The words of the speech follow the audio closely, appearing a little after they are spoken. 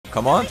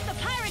Come on.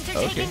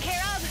 Okay.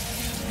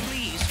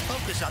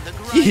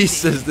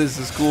 Jesus, this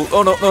is cool.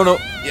 Oh no, no, no.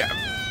 Yeah.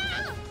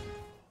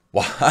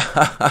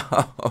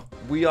 Wow.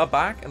 We are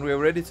back and we are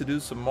ready to do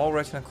some more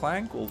Ratchet and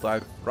Clank. We'll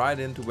dive right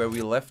into where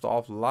we left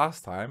off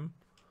last time,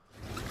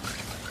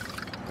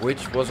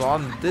 which was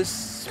on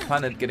this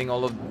planet getting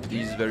all of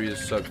these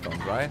various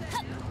circstones, right?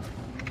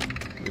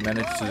 We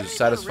managed to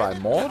satisfy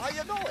Maud.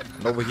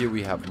 And over here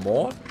we have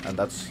Maud, and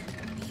that's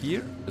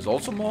here is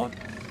also Maud.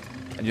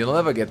 And you'll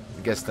never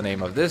guess the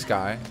name of this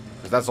guy,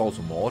 because that's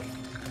also Maud.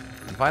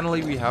 And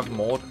finally we have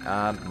Maud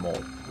and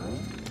Maud.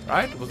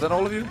 Right? Was that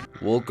all of you?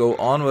 We'll go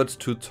onwards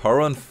to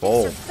Torrent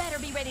Fall. Better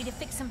be ready to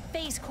fix some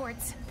phase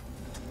quartz.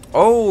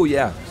 Oh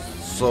yeah.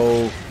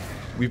 So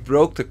we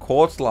broke the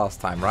quartz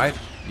last time, right?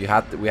 We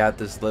had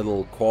this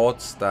little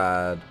quartz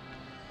that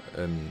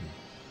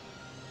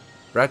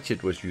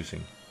Ratchet was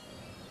using.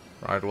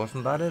 Right,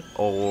 wasn't that it?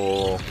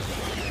 Or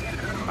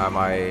am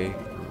I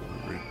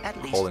At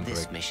least recalling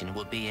this correct? mission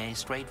will be a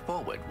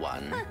straightforward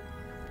one.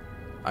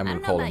 I'm I don't know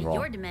recalling about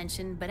your wrong.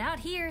 dimension, but out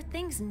here,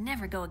 things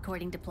never go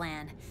according to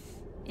plan.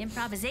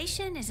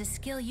 Improvisation is a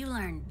skill you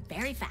learn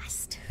very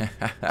fast.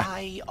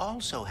 I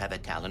also have a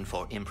talent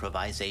for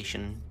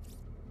improvisation.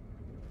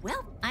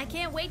 Well, I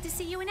can't wait to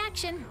see you in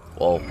action.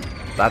 Well,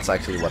 that's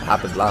actually what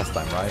happened last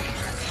time, right?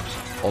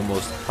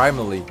 Almost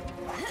primarily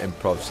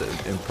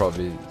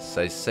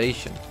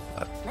improvisation.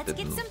 That Let's get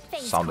didn't some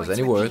phase sound as quartz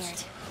any words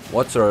repaired.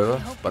 whatsoever, I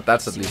hope but it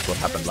that's gets at least what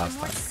you happened better last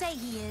than time. say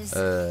he is.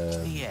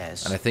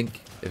 Yes. And I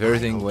think if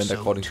everything hope went so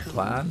according to too.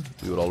 plan,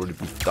 we would already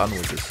be done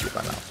with this here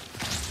by now.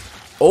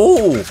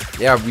 Oh!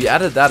 Yeah, we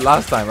added that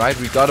last time, right?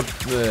 We got a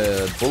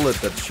bullet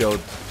that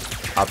showed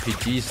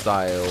RPG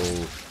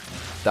style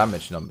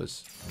damage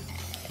numbers.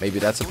 Maybe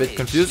that's a bit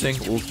confusing.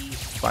 We'll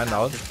find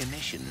out.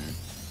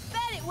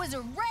 Bet it was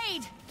a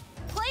raid!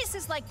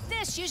 Places like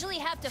this usually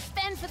have to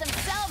fend for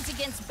themselves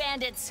against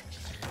bandits.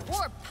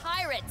 Or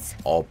pirates.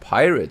 Or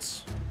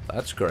pirates.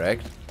 That's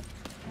correct.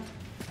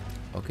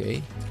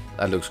 Okay.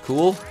 That looks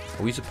cool.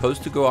 Are we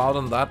supposed to go out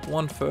on that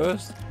one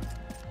first?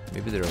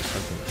 Maybe there was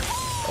something.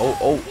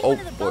 Oh,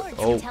 boy.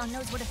 Oh.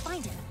 Knows where to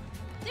find him.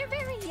 They're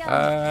very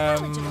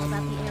knowledgeable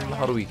about the area.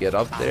 How do we get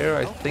up there?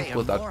 I think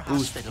with that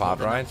boost part,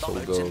 right? So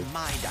we'll go.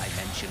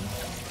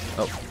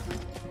 Oh,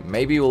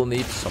 maybe we'll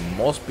need some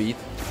more speed.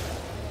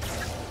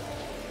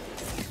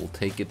 We'll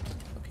take it.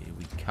 Okay,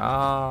 we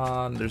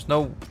can't. There's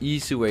no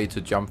easy way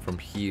to jump from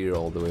here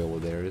all the way over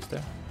there, is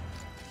there?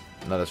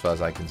 Not as far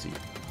as I can see.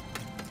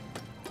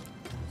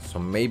 So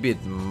maybe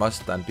it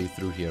must then be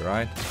through here,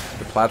 right?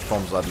 The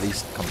platforms are at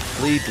least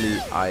completely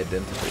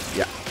identical.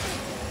 Yeah.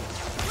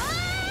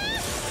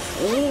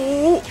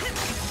 Oh,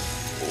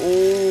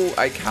 oh,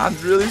 I can't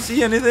really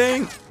see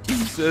anything.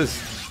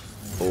 Jesus.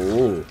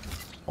 Oh,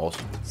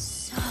 awesome.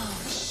 So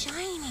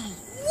shiny.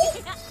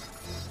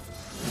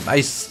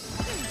 Nice.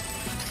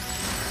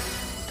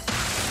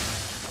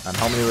 And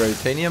how many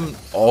Ratanium?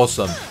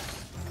 Awesome.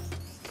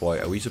 Boy,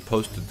 are we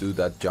supposed to do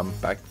that jump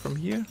back from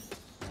here?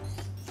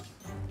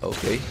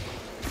 Okay.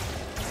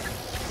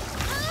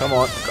 Come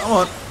on, come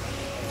on.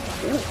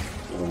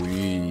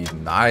 Ooh,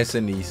 nice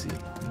and easy.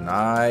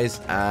 Nice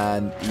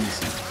and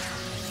easy.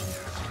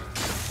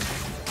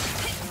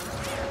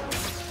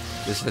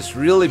 This has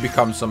really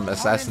become some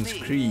Assassin's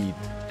Creed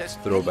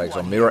throwbacks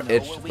or Mirror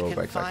Edge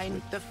throwbacks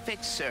actually. The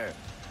fixer.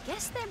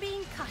 Guess they're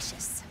being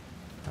cautious.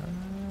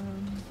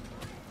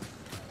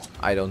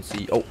 I don't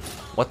see. Oh,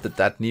 what did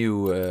that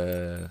new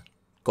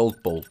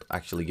gold bolt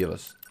actually give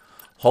us?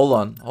 Hold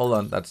on, hold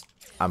on.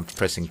 I'm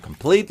pressing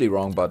completely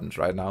wrong buttons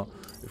right now.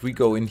 If we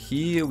go in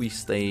here, we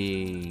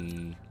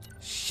stay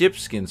ship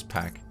skins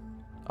pack.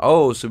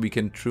 Oh, so we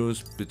can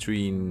choose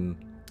between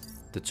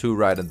the two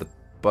right and the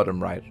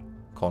bottom right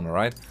corner,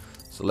 right?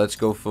 So let's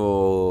go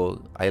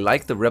for. I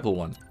like the rebel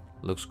one.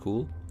 Looks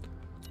cool.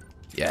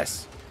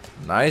 Yes,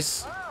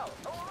 nice.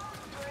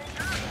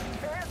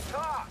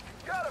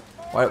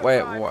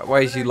 Why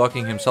is he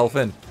locking himself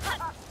in?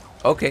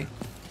 Okay,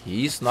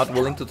 he's not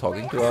willing to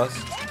talking to us.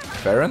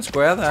 Fair and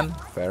square then.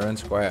 Fair and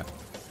square.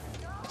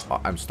 Oh,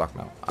 I'm stuck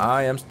now.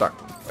 I am stuck.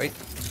 Wait.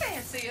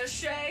 Fancy a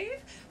shade?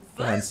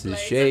 Fancy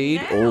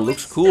shade. Oh,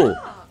 looks cool.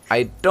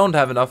 I don't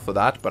have enough for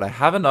that, but I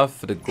have enough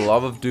for the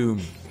Glove of Doom,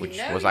 which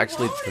was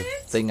actually the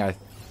thing I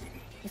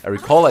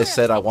recall I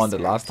said I wanted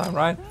last time,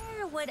 right?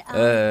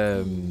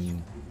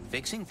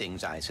 Fixing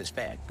things, I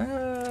suspect.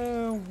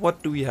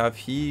 What do we have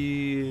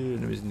here?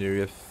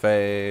 Legendary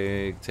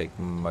effect. Take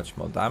much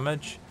more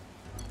damage.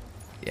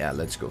 Yeah,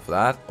 let's go for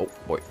that. Oh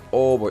boy,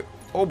 oh boy,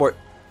 oh boy.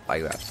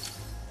 Like that.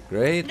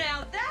 Great.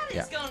 Now that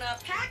is gonna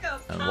pack a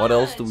And what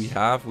else do punch. we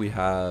have? We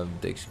have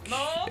the More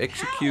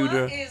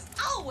Executor, power is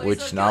always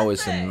which a now good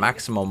is in thing.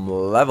 maximum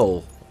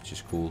level, which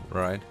is cool,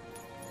 right?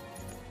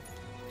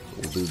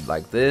 We'll do it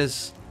like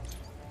this.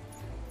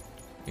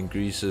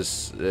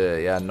 Increases,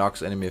 yeah,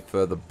 knocks enemy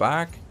further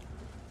back.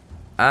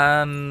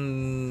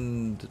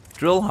 And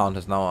Drill Hound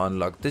has now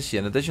unlocked this here.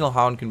 An additional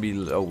hound can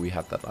be... Oh, we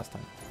had that last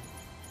time.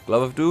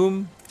 Glove of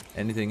Doom.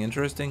 Anything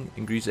interesting?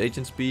 Increase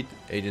agent speed.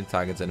 Agent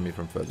targets enemy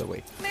from further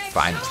away.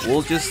 Fine.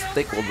 We'll just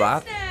stick with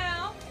that.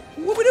 Now.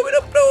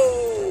 Whoop-a-doop-a-doop-doo.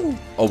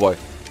 Oh boy.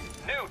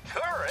 New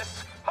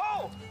tourists?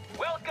 Oh,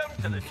 welcome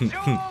to the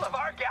jewel of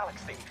our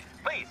galaxy.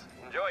 Please,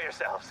 enjoy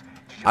yourselves.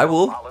 Did you I know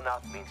will.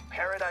 Malinoth means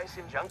paradise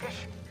in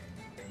Junkish?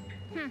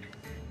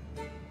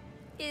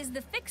 Is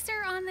the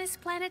fixer on this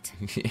planet?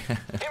 Yeah.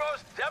 He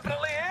most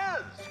definitely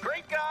is.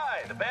 Great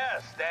guy, the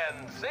best,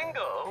 and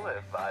single,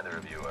 if either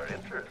of you are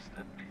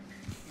interested.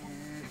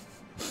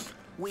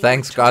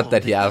 Thanks God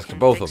that he asked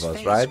both of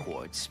us, right? Phase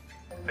quartz,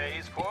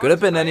 Could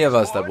have been any of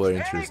phase us that were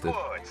quartz, interested. any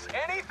quartz,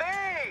 anything.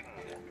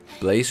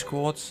 Blaze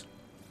quartz?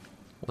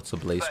 What's a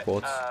blaze But,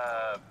 quartz?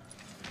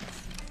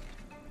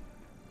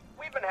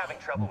 We've been having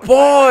trouble with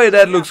Boy,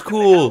 that that looks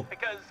cool.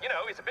 Because, you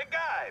know, he's a big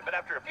guy, but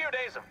after a few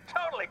days of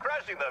totally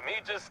crushing them,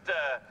 he just,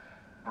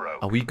 broke.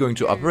 Are we going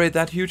to operate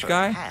that huge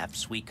guy?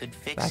 Perhaps we could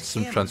fix That's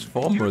some him. You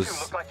Transformers. two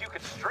look like you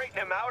could straighten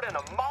him out in a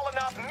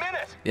Malinoth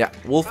minute. Yeah,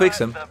 we'll fix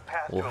But him. the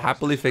path We'll to him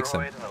happily was fix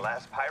him. destroyed in the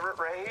last pirate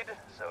raid,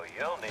 so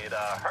you'll need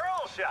a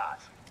hurl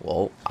shot.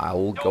 Well, I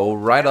will go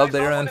right up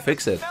there and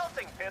fix it.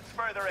 Smelting pits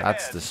further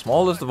That's ahead. the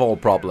smallest of all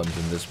problems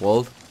in this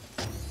world.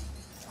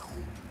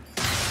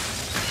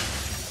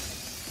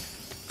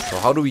 So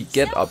how do we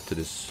get up to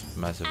this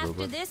massive After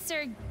robot? this,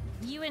 are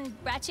you and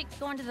Ratchet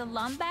going to the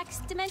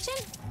Lombax dimension?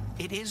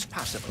 It is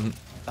possible,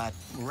 but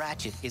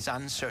Ratchet is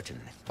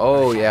uncertain.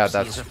 Oh yeah,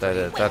 Perhaps he is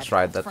afraid. that's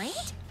right. That's Afraid?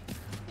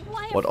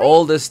 Why what afraid?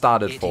 all this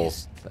started It for.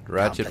 is That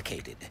Ratchet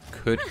complicated.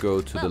 could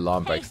go to the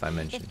Well, Lombax hey,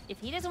 dimension. If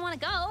he doesn't want to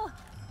go,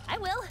 I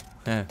will.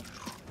 Yeah.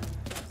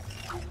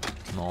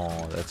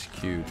 No, that's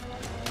cute.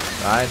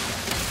 Right?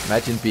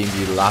 Imagine being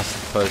the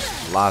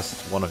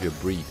last one of your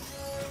breed.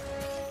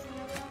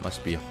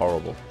 Must be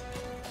horrible.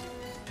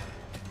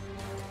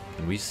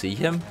 Can we see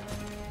him?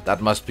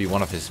 That must be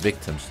one of his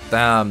victims.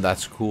 Damn,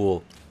 that's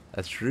cool.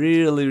 That's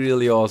really,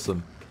 really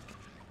awesome.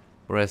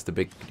 Where's the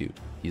big dude?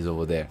 He's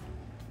over there.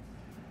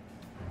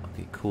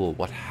 Okay, cool.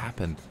 What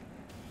happened?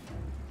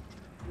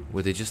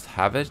 Would they just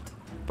have it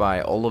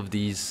by all of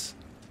these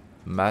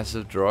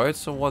massive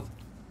droids or what?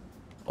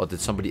 Or did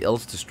somebody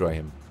else destroy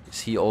him?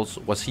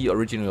 Was he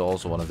originally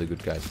also one of the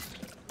good guys?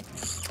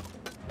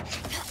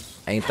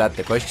 Ain't that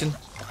the question?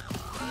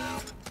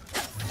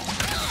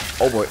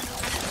 Oh boy.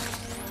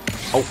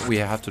 Oh, we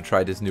have to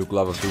try this new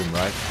Glove of Doom,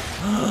 right?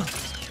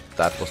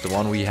 That was the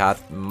one we had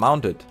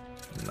mounted.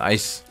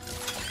 Nice.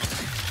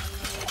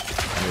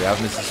 And we have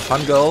Mrs.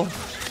 Fun Girl.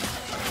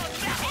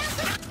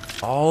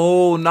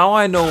 Oh, now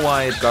I know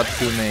why it got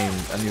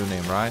a new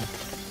name, right?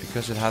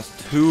 Because it has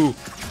two.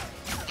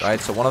 Right,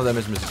 so one of them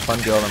is Mrs.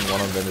 Fun Girl and one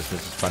of them is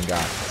Mrs. Fun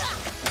Guy.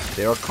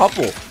 They're a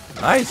couple.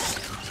 Nice.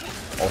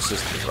 All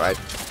sisters, right?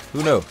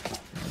 Who knows?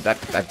 That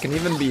can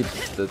even be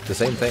the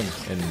same thing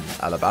in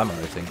Alabama,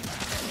 I think.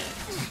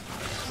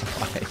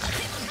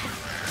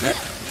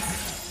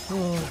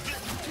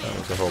 That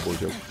was a horrible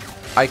joke.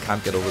 I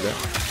can't get over there.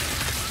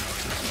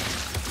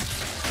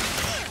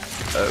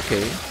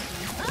 Okay.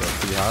 What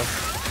else do we have?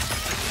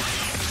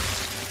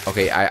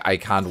 Okay, I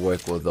can't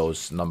work with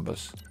those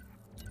numbers.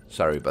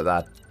 Sorry, but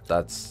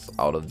that's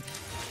out of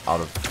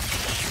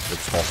the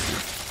top.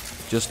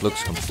 It just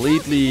looks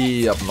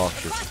completely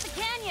obnoxious. Across the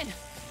canyon.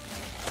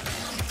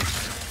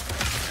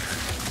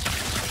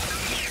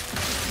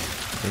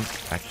 I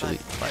think actually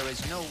But there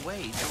is no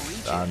way to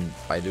reach it. and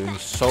by doing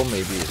so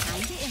maybe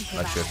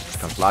not sure if it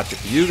becomes larger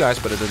for you guys,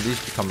 but it at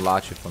least become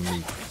larger for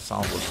me.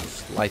 Sound was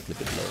slightly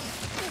bit low.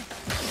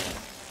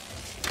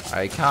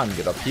 I can't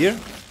get up here.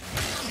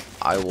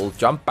 I will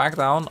jump back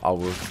down. I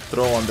will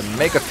throw on the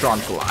Megatron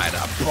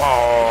glider.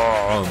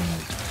 Boom!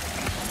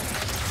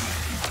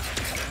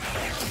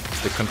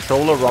 The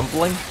controller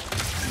rumbling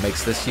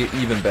makes this here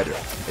even better.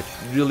 It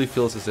really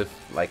feels as if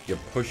like you're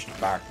pushed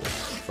backwards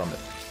from it.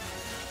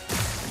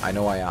 I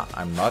know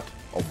I'm not.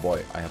 Oh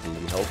boy, I have a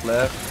little health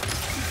left.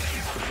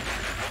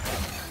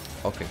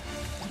 Okay.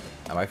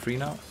 Am I free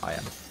now? I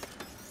am.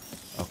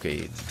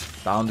 Okay.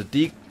 Down the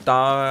deep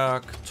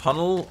dark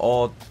tunnel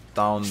or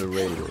down the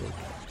rail?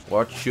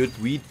 What should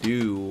we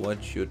do?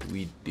 What should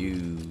we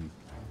do?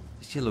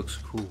 This here looks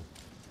cool.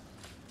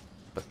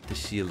 But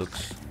this here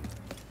looks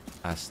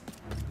as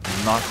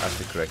not as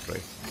the correct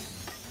way.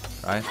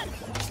 Right?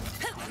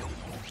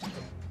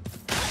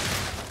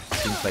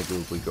 Seems like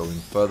we'll be going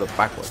further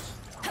backwards.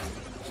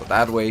 So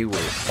that way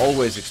we'll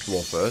always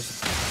explore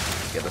first.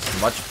 Get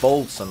as much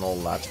bolts and all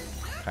that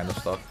kind of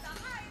stuff.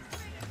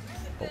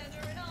 Oh.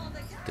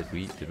 Did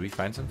we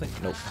find something?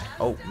 No.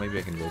 Oh, maybe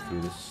I can go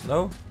through this.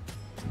 No?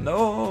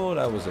 No,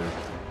 that was it.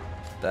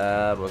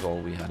 That was all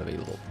we had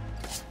available.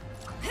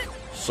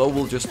 So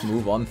we'll just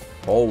move on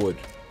forward.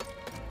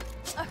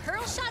 A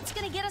hurl shot's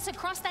gonna get us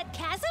across that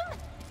chasm?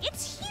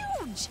 It's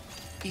huge!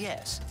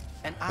 Yes,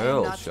 and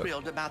Hurl I'm not shot.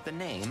 thrilled about the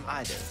name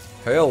either.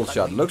 Hurl But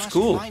shot we looks must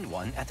cool. Find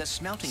one at the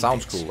smelting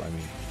Sounds pits. cool, I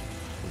mean.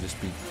 We'll just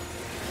be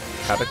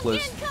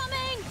cataclysm.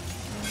 Incoming!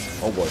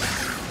 Oh boy.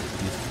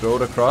 You throw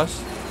it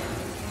across.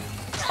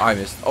 I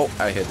missed. Oh,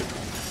 I hit it.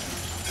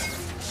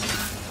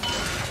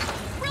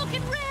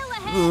 Broken rail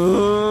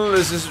ahead!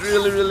 This is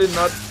really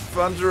not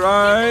fun to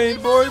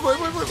ride. Boy.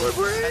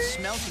 A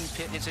smelting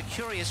pit is a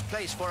curious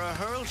place for a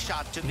hurl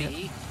shot to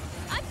be.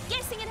 I'm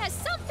guessing it has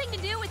something to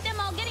do with them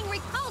all getting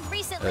recalled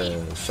recently.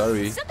 recently.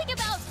 Sorry. Something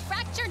about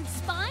fractured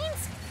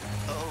spines?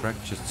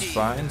 Fractured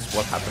spines?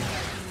 What happened?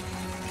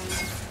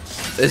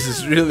 This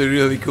is really,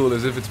 really cool,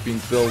 as if it's being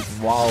built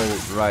while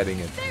riding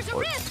it. There's a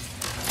Or- rift.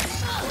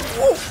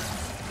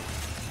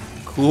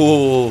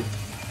 Cool.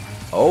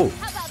 Oh,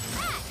 How about that,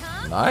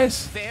 huh?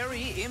 nice.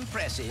 Very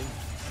impressive.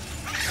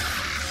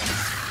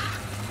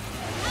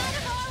 Out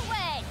of our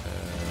way.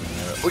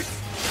 Oi.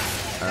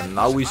 And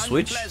now we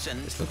switch.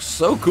 Unpleasant. This looks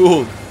so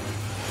cool. Here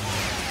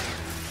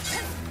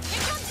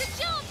comes the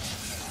jump.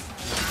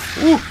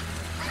 Ooh.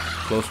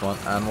 Close one.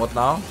 And what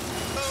now?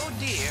 Oh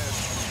dear.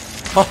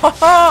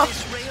 Oh,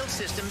 This rail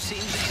system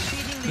seems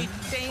exceedingly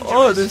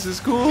dangerous. this is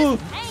cool.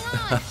 Hang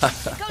on.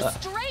 Go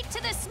straight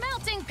to the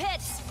smelting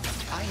pits.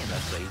 I am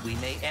afraid we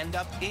may end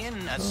up in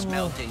a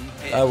smelting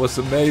pit. That was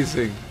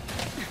amazing.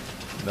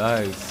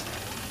 Nice.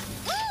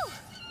 Woo!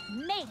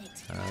 Made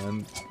it.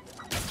 And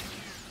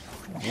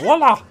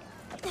voila!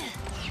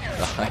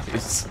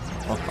 Nice.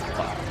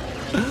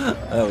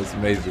 That was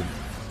amazing.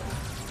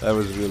 That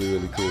was really,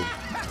 really cool.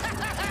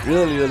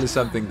 Really, really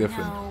something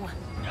different. No.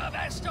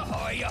 Avast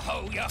ahoy,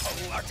 yo-ho,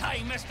 yo-ho, our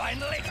time has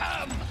finally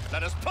come.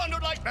 Let us plunder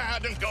like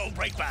mad and go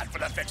break bad, for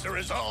the fixer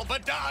is all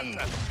but done.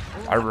 This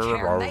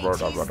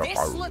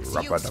looks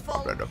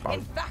useful.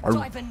 In fact,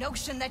 I've a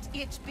notion that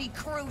it be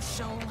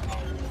crucial.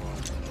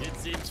 It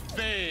seems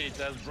fate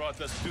has brought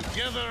us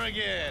together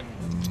again.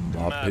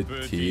 Ma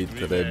petite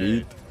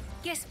Revit.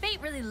 Guess fate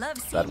really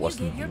loves seeing That you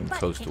wasn't get your even butt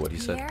close to what he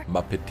kicked, said. Pierre.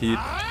 Ma petite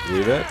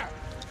Revit.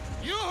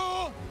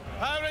 Yoo-hoo!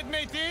 Pirate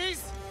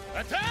mateys!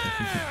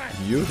 Attack!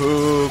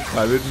 Yoo-hoo,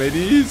 pirate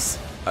mateys.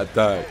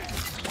 Attack.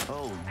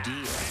 Oh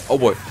dear. Oh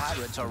boy.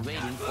 Pirates are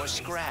raiding for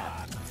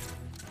scrap.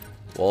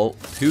 Well,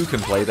 two can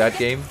play that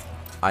game.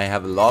 I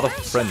have a lot of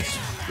friends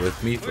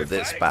with me for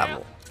this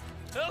battle.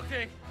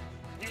 Okay.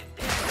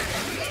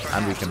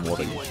 And we can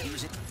water We you. would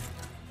use it.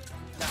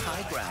 The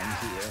high ground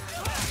here.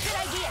 Good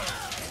idea.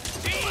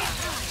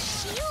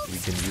 Shields? We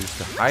can use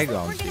the high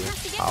ground We're gonna here.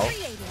 have to get Ow.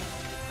 creative.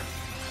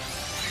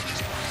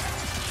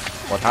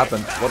 What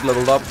happened? What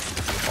leveled up?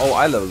 Oh,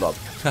 I leveled up.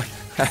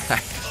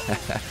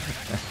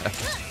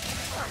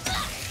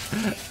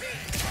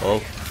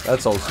 Well,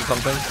 that's also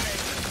something.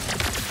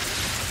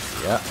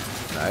 Yeah,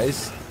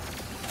 nice.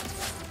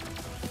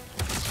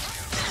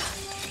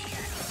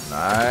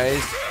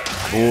 Nice.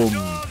 Boom.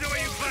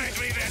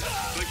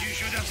 But you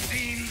should have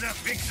seen the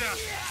fixer.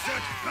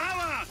 Such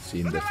power.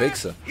 Seen the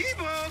fixer.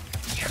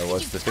 That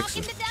was the You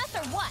talking fixer. to death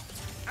or what?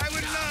 I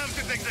would love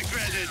to take the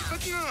credit,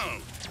 but no.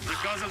 The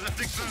cause of the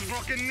fixer's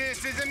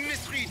brokenness is a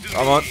mystery to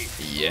Come on.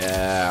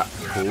 Yeah.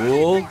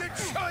 Cool.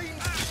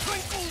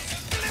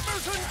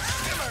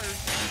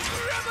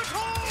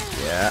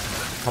 Yeah.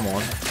 Come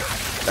on.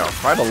 There are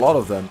quite a lot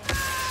of them.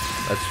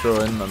 Let's throw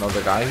in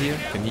another guy here.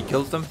 Can he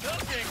kill them?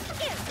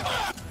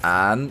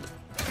 And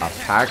a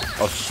pack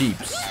of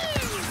sheeps.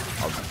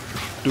 Of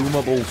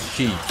doomable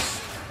sheeps.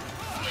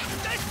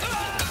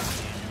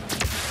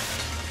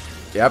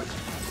 Yep.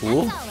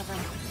 Cool. That's all of them.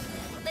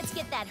 Let's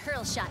get that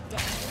hurl shot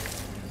down.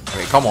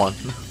 Okay, come on.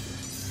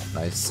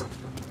 Nice.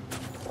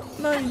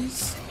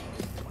 Nice.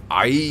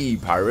 Aye,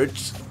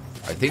 pirates.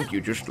 I think you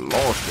just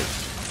lost it.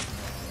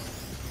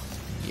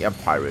 Yeah,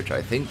 pirate,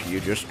 I think you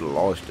just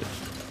lost it.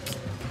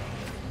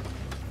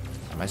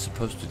 Am I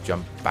supposed to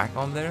jump back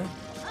on there?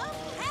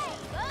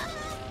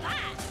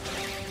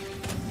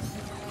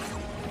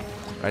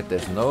 Right,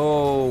 there's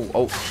no...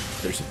 Oh,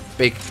 there's a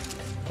big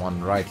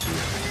one right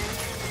here.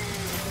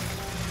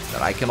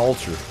 That I can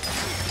alter.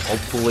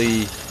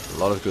 Hopefully, a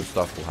lot of good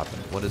stuff will happen.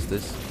 What is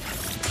this?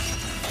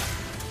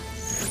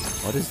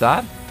 What is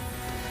that?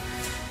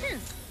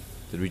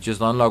 Did we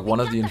just unlock one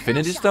of the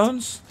Infinity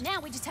Stones? Now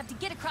we just have to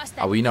get across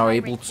that Are we now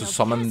pirate able to chasm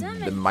summon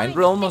and the find Mind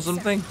Realm or Fixer.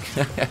 something?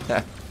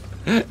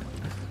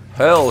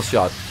 Hell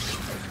shot.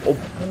 Oh.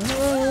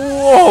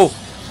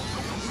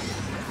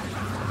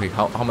 Whoa! Okay,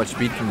 how much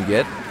speed can we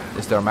get?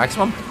 Is there a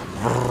maximum?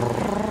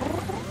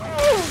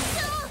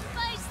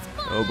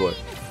 Oh boy.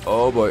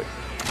 Oh boy.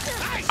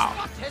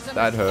 Ow.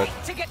 That hurt.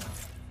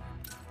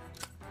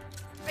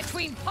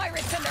 Between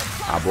pirates and their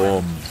Ah,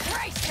 boom.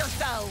 brace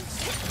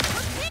yourselves.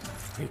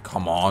 Okay,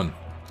 come on.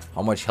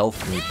 How much health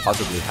can we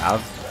possibly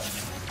have?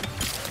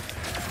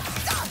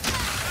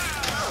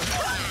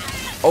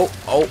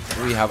 Oh,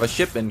 we have a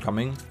ship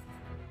incoming.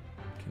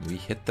 Can we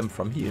hit them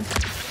from here?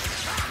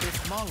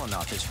 If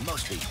Molotov is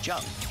mostly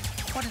junk,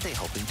 what are they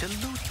hoping to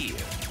loot here?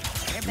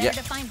 They're better Yeah.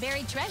 to find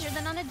buried treasure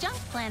than on a junk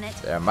planet.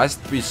 There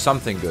must be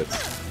something good.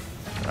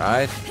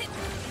 Right?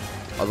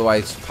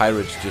 Otherwise,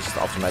 pirates just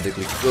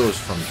automatically goes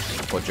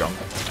for junk.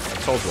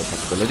 That's also a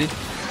possibility.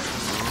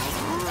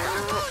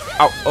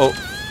 Ow, oh.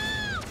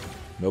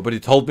 Nobody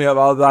told me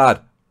about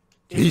that.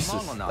 If Jesus,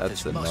 Molotov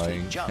that's is mostly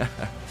annoying. junk,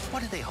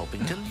 what are they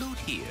hoping to loot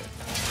here?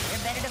 They're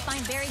better to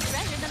find buried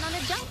treasure than on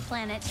a junk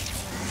planet.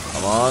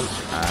 Come on,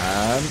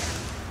 and...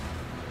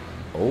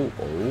 Oh.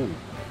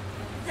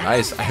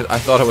 Nice, I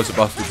thought I was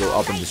about to go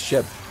up in the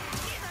ship.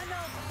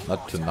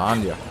 Not to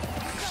Narnia.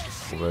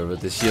 Wherever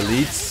this here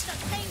leads.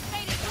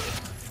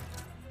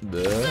 We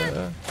be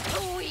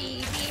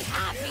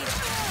happy.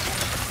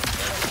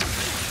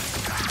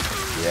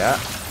 Yeah.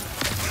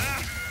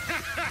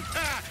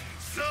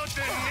 So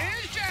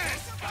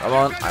delicious! Come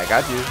on, I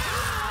got you.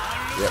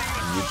 Yep,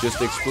 you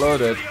just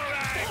exploded.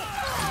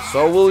 And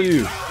so will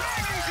you.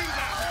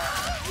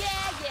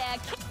 Yeah.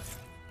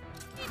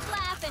 Keep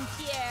laughing,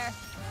 Pierre.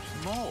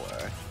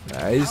 More?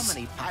 Nice. How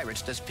many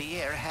pirates does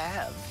Pierre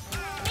have?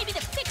 Maybe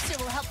the fixer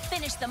will help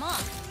finish them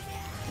off.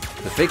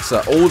 The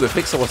fixer. Oh, the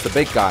fixer was the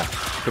big guy.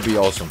 Could be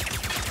awesome.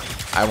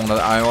 I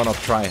wanna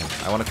try him.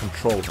 I wanna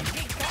control him.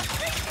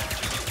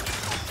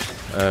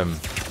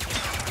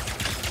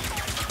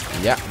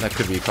 Yeah, that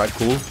could be quite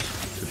cool.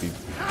 Could be.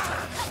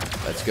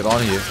 Let's get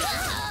on here.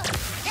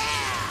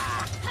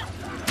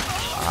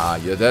 Ah,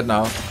 you're dead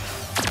now.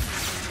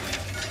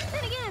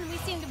 Then again, we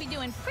seem to be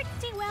doing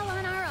pretty well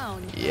on our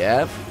own.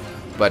 Yeah,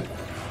 but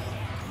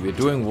we're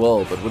doing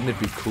well. But wouldn't it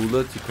be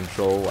cooler to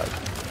control like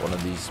one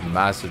of these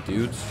massive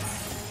dudes?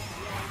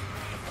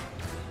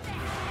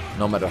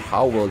 No matter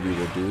how well we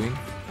were doing.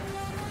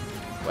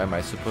 Where am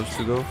I supposed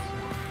to go?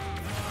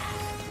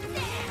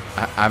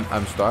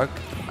 I'm stuck.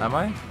 Am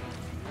I?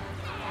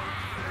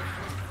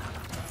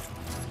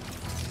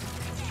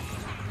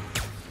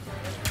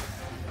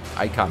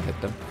 I can't hit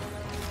them.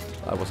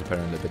 That was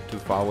apparently a bit too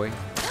far away.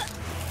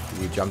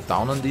 Do we jump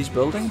down on these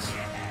buildings?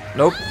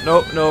 Nope.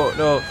 No.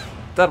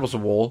 That was a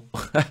wall.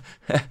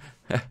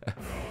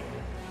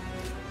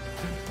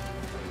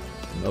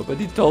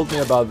 Nobody told me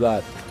about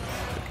that.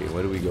 Okay,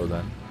 where do we go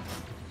then?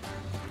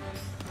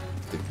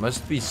 There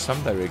must be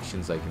some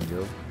directions I can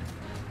go.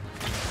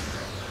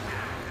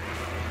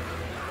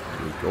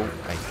 Here we go.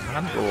 I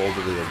can't go all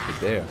the way over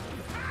there.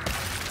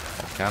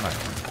 Or can I?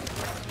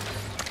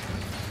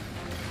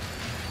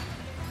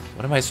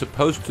 What am I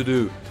supposed to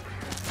do?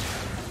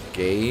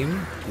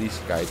 Game, please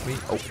guide me.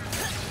 Oh,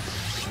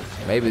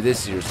 maybe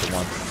this here's the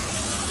one.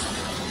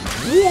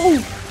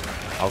 Whoa!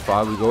 How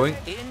far are we going?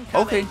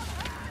 Okay.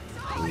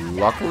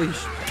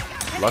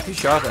 Lucky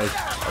shot, I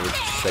would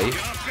say.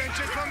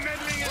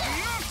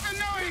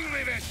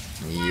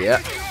 Yeah.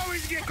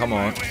 Come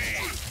on. Do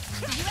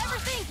you ever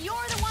think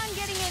you're the one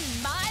getting in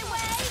my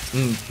way?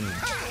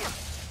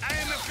 I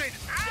am afraid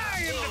I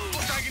am the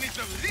protagonist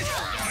of this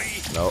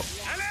story. No.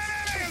 And I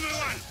am the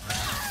one.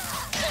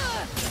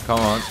 Come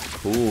on.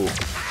 Cool.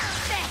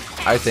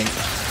 I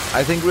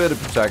think we're the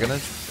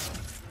protagonist.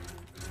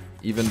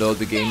 Even though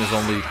the game is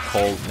only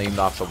named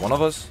after one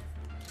of us.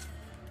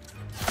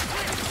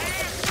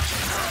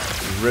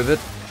 Rivet.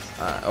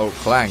 Oh,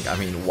 Clank. I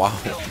mean, wow.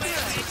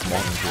 It's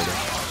more than cool.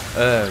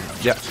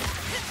 Yeah.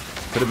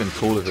 Could have been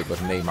cool if it was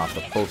named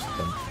after both of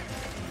them.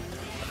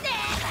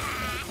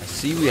 I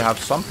see we have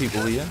some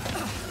people here.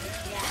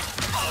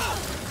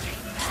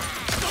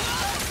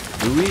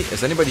 Do we?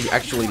 Is anybody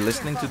actually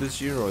listening to this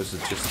here, or is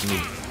it just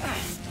me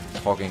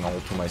talking all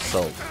to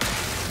myself?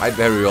 Might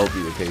very well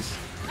be the case.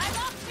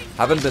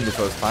 Haven't been the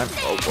first time.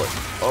 Oh boy.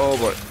 Oh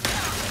boy.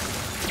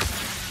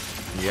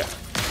 Yeah.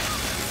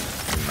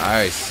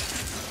 Nice.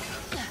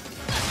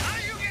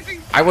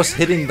 I was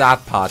hitting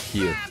that part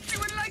here.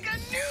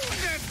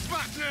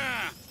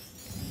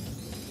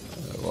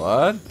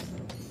 What?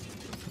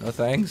 No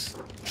thanks.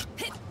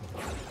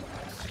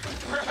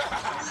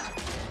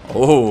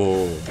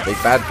 Oh, big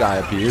bad guy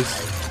appears.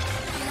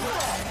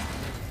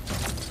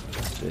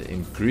 The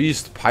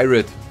increased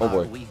pirate. Oh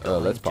boy.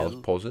 Let's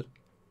pause it.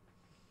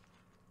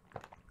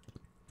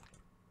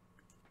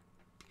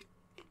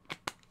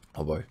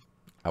 Oh boy.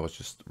 I was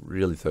just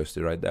really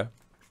thirsty right there.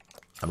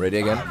 I'm ready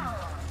again.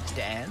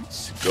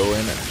 Dance. Go in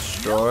and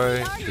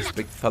destroy this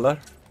big fella.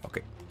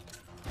 Okay.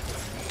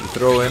 We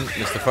throw in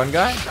Mr. Fun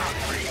Guy.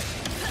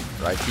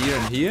 Right here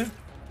and here.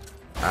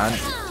 And,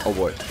 oh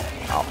boy.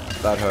 Ow,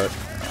 that hurt.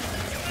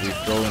 We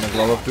throw in a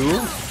Glove of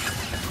Doom.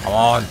 Come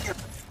on.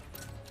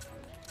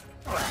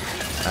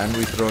 And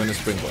we throw in a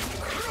Springboard.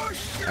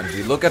 And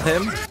we look at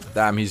him.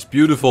 Damn, he's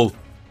beautiful.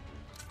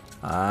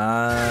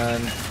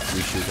 And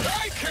we shoot him.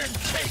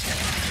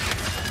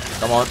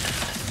 Come on.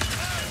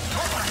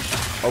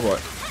 Oh boy.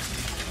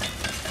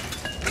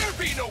 There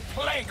be no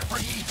plank for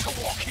ye to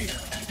walk here.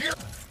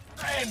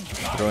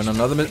 Throw in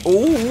another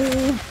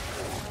ooh!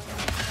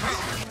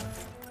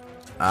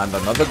 And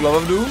another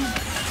Glove of Doom.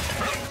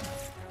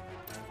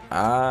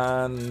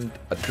 And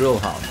a Drill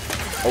Hound.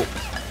 Oh.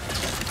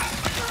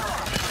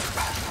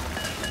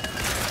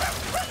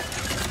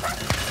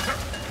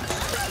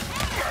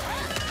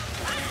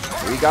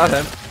 We got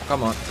him.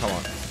 Come on, come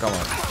on, come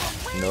on.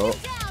 No.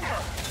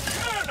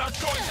 You're not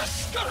going to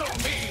scuttle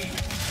me.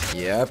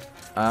 Yep.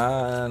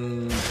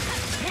 And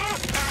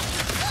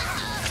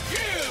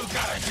You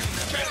gotta do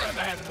better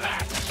than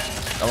that.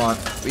 come on.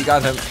 We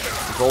got him.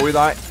 Before we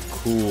die.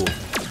 Cool.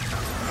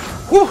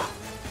 Whew.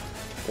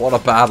 What a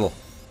battle.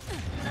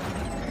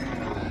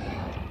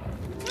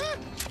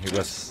 He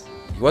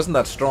wasn't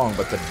that strong,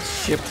 but the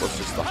ship was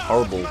just a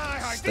horrible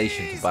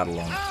station to battle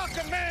on. Our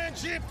command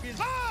ship is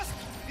lost.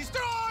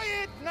 Destroy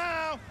it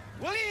now.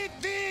 Will it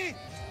be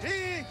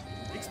the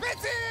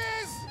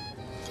expenses?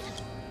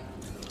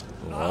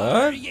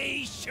 What?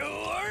 Ye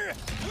sure?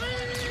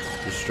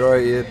 Destroy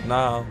it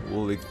now.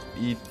 Will it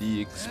eat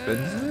the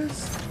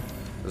expenses?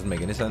 Doesn't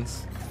make any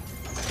sense.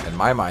 In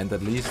my mind,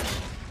 at least.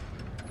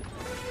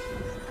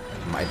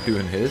 Might do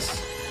in his.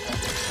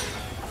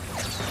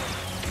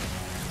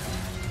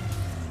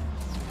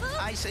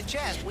 I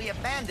suggest we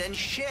abandon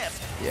ship.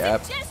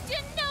 Yep.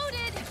 Suggestion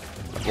noted.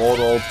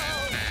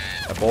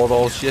 Aboard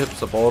all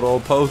ships, aboard all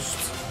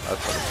posts.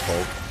 That's what it's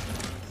called.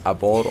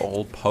 Aboard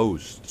all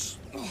posts.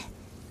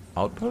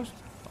 Outpost?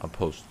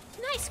 Outpost.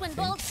 Nice one,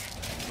 Bolt.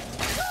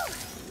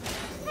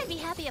 I'd be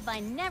happy if I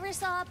never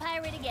saw a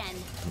pirate again.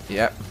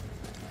 Yep.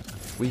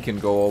 We can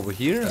go over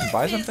here and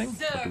buy something.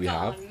 What do we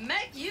have?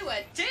 Make you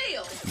a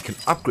deal. We can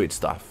upgrade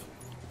stuff.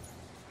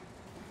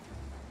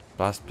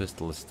 Blast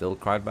pistol is still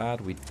quite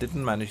bad. We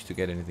didn't manage to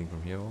get anything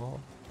from here.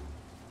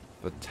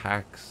 But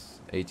tax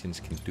agents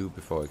can do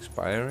before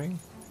expiring.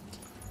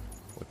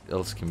 What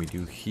else can we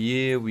do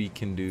here? We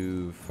can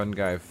do fun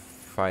guy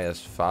fires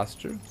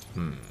faster.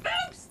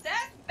 Boost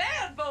that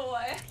bad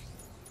boy.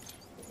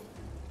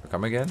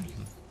 Come again?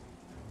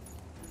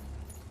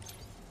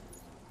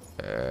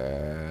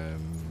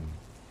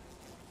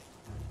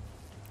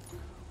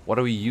 What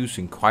are we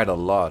using quite a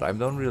lot? I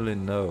don't really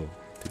know,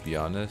 to be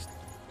honest.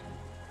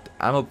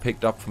 The ammo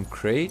picked up from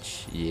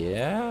crates,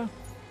 yeah.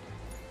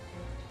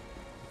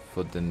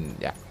 For then,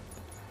 yeah.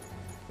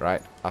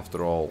 Right,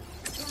 after all,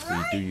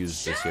 we do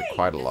use this here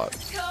quite a lot.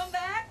 Come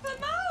back for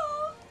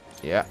more.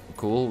 Yeah,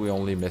 cool. We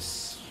only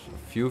miss a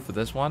few for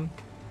this one.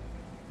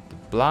 The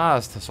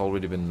blast has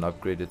already been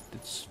upgraded.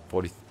 It's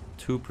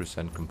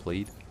 42%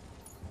 complete.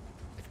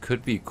 It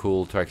could be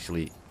cool to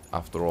actually,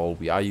 after all,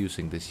 we are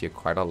using this here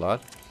quite a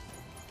lot.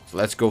 So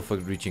let's go for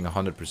reaching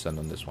 100%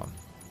 on this one.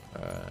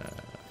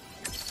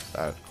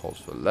 That calls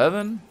for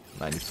 11,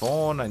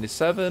 94,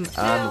 97,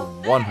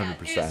 and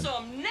 100%.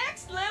 Some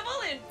next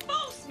level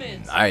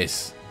enforcement.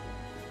 Nice.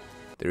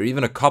 There's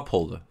even a cup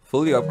holder.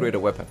 Fully upgraded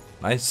weapon.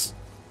 Nice.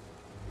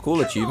 Cool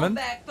achievement.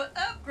 Come back for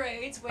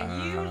upgrades when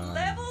you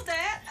level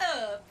that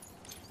up.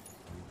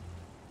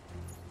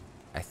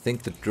 I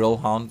think the drill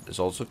hound is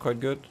also quite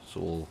good. So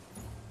we'll...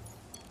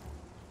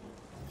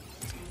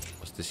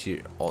 What's this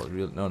here? Oh,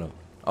 real? No.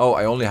 Oh,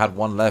 I only had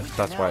one left.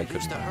 That's why I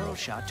couldn't. Use the hurl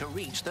shot to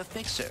reach the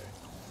fixer.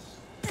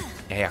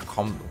 Yeah,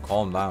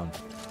 calm down.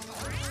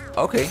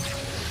 Okay.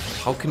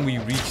 How can we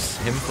reach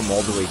him from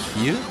all the way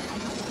here?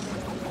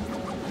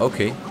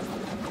 Okay.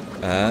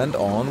 And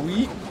on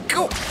we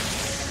go.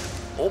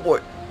 Oh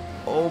boy.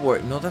 Oh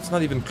boy. No, that's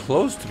not even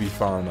close to be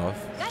far enough.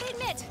 Gotta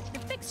admit, the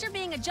fixer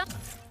being a giant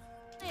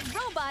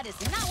robot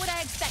is not what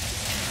I expected.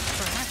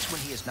 Perhaps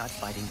when he is not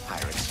fighting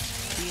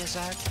pirates, he is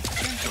a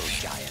gentle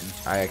giant.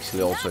 I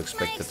actually also That's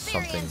my expected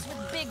something experience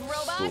with big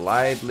robots.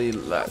 slightly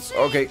less.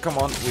 Okay, come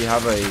on. We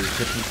have a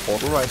hidden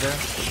portal right there.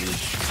 So we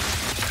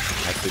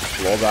have to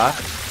explore that.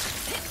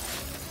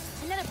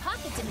 Another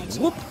pocket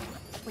dimension. Whoop.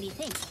 What do you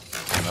think?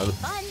 Another.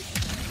 Fun.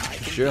 I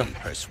can Sure. be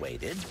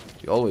persuaded.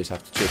 You always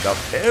have to check out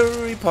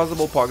every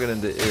possible pocket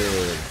in the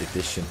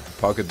edition.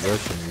 Pocket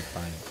version we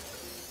find.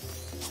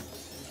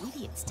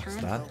 Maybe it's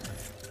time that?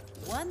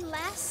 for one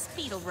last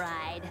speedle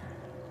ride.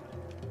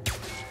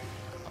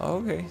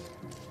 Okay.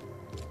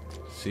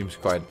 Seems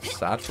quite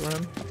sad for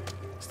him.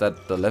 Is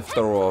that the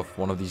leftover of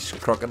one of these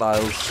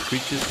crocodile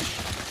creatures?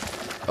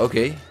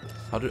 Okay.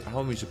 How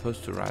am we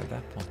supposed to ride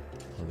that one?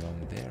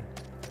 Along there.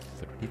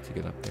 But we need to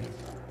get up there.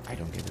 I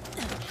don't get it.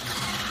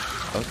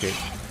 Okay.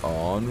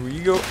 On we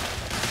go.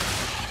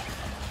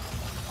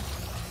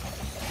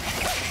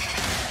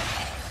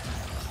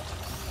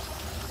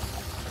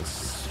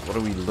 What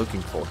are we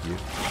looking for here?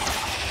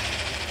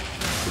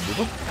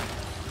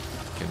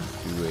 Can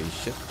do a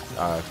shift.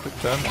 Quick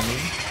turn, I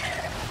mean.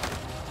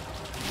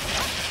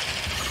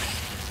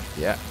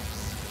 Yeah.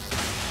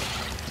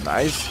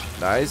 Nice.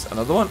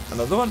 Another one.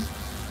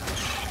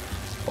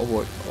 Oh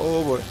boy.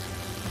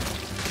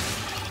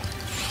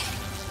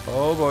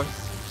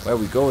 Where are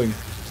we going?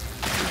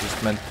 We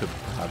just meant to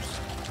perhaps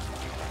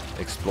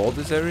explore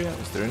this area.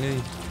 Is there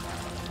any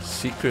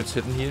secrets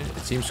hidden here?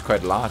 It seems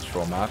quite large for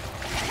a map.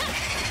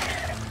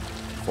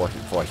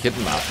 For a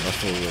hidden map, not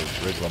for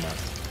a regular map.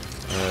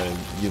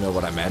 You know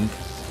what I meant.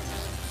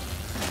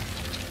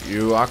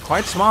 You are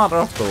quite smart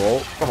after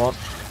all. Come on.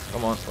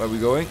 Where are we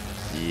going?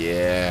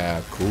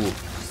 Yeah, cool.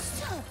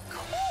 So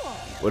cool.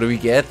 What do we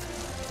get?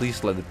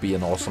 Please let it be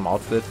an awesome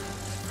outfit.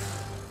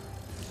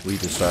 We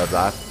deserve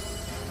that.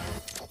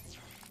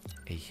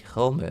 A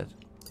helmet.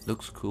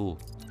 Looks cool.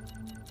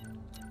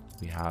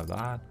 We have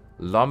that.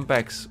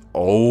 Lumbex.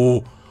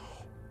 Oh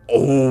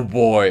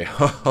boy.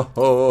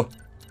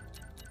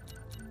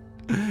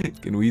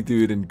 Can we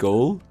do it in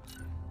gold?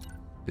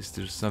 Is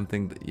there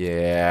something that...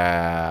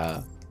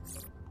 Yeah.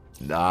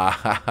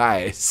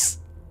 Nice.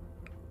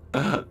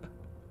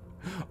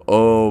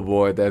 Oh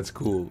boy, that's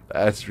cool.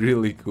 That's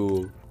really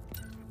cool.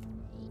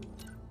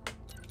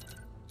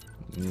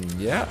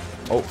 Yeah.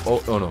 Oh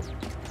no.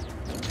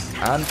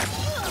 And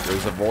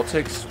there's a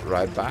vortex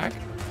right back.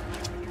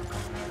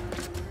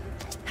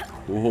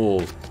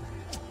 Cool.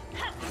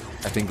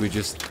 I think we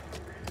just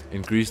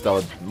increased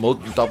our...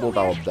 doubled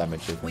our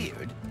damage. I think.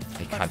 Weird.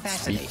 I can't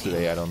speak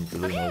today. I don't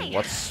really know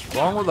what's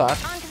wrong with that.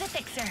 On to the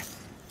fixer.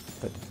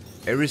 But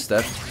every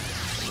step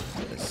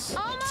is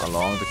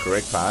along the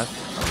correct path,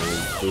 and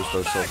we'll boost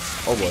ourselves.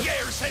 Oh boy. The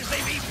air says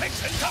they be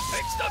fixing to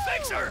fix the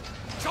fixer.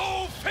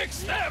 So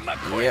fix them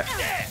quick.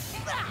 Yeah.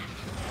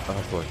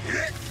 Oh boy.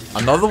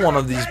 Another one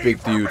of these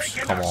big dudes.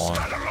 Come on.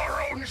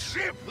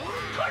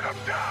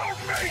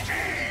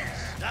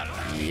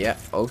 Yeah,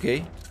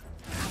 okay.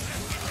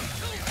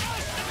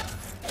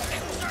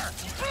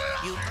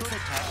 You could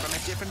attack from a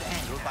different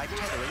angle by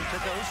tethering to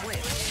those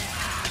ribs.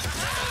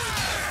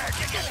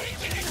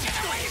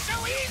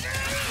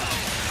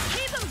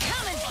 Keep them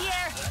coming,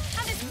 Pierre.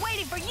 I'm just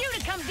waiting for you to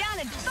come down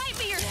and fight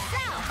me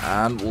yourself.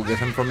 And we'll get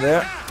him from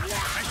there.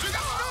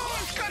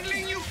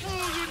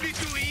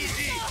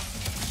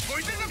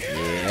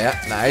 Yeah,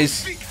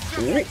 nice. Ooh.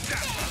 Were you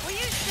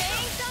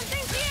saying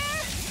something,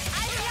 Pierre?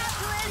 I'm not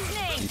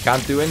listening. You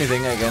can't do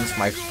anything against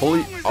my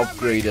fully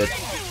upgraded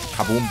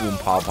Kaboom Boom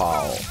Pow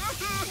Pow.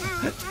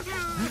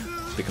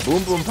 The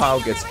Kaboom Boom Pow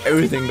gets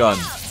everything done.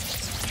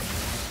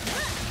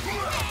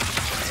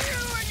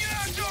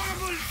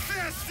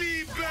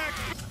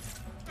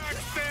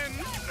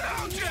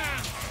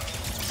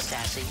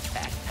 Sassy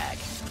backpack.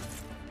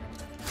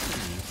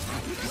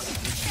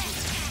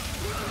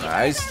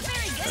 Nice.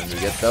 And we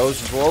get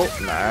those as well.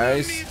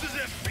 Nice.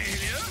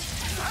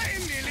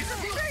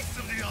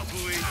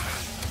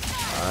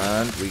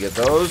 And we get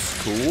those.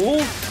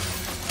 Cool.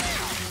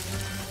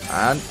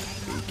 And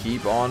we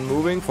keep on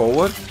moving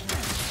forward.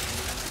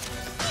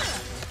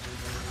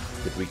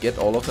 Did we get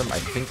all of them? I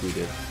think we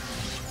did.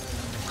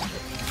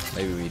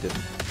 Maybe we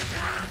didn't.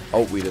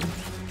 Oh, we didn't.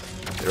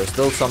 There are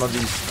still some of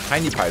these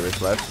tiny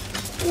pirates left.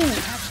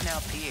 Perhaps now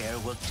Pierre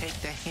will take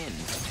the hint.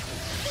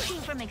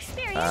 Speaking from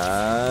experience,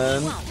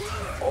 And you won't.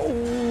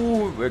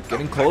 oh, we're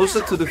getting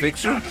closer to the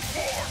fixer.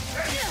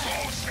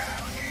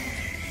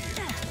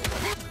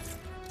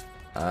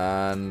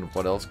 And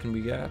what else can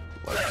we get?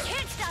 What?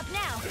 Can't stop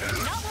now.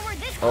 Not when we're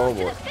this Oh close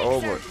to boy, the oh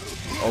fixer. boy,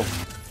 oh.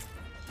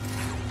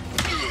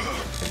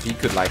 If he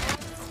could like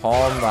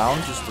calm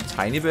down just a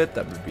tiny bit,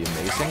 that would be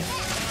amazing.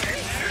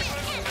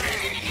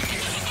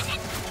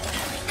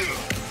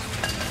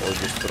 Or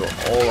just throw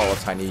all our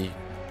tiny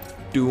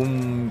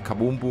doom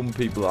kaboom boom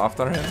people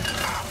after him.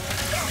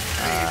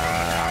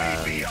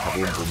 And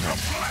kaboom boom him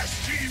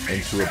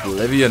into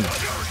oblivion.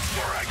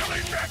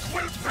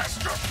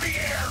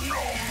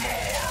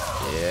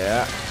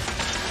 Yeah.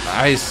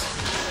 Nice.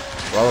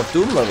 Well,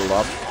 Doom leveled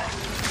up.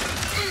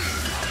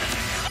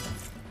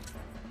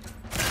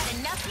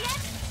 Enough yet?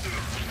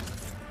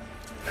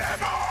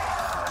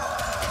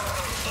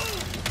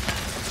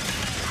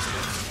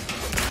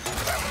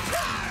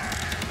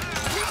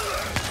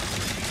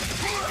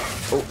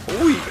 Oh,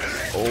 oi,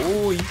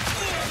 oi,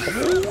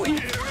 oi.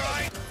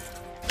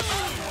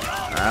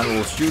 And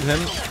we'll shoot him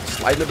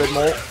slightly bit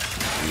more.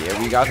 Yeah,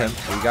 we got him.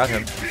 We got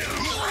him.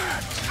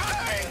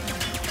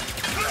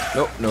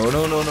 No, no,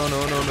 no, no, no,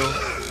 no, no, no.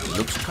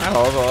 Looks kind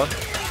of odd.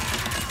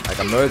 Like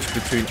a merge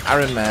between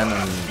Iron Man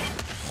and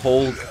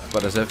Hulk,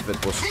 but as if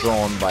it was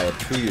drawn by a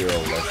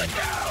 2-year-old, I think.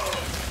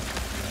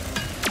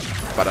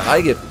 But I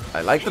like it.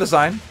 I like the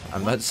design.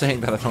 I'm not saying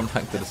that I don't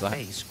like the design.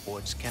 Base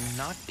quartz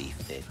cannot be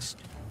fixed.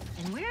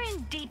 And we're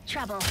in deep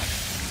trouble.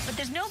 But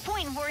there's no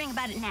point in worrying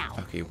about it now.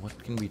 Okay,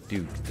 what can we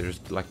do? There's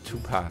like 2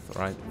 paths,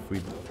 right? If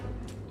we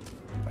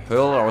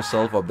hurl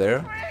ourselves up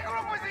there.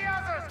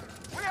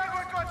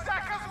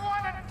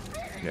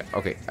 Yeah,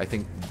 okay, I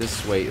think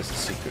this way is the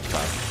secret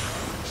path.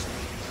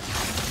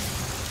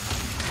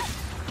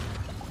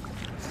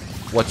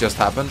 What just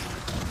happened?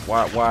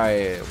 Why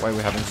are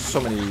we having so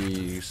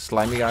many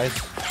slimy guys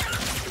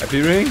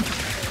appearing?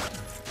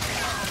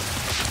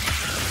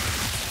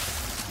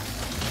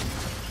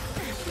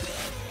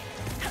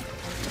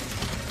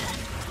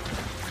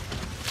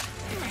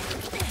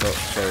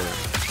 So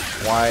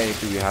why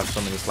do we have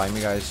so many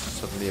slimy guys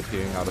suddenly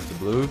appearing out of the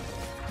blue?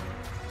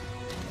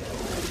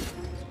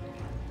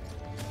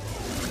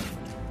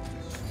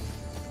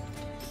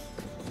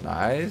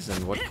 Nice,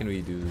 and what can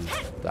we do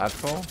that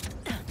for?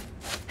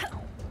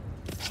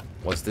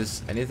 Was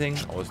this anything,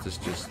 or was this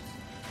just...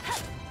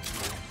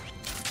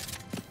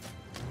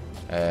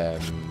 I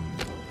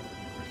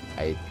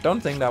don't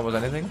think that was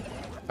anything,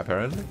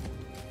 apparently.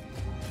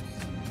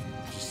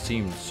 It just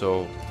seemed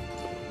so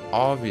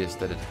obvious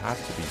that it had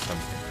to be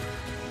something.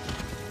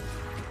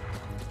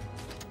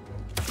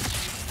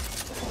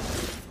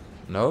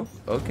 No?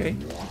 Okay.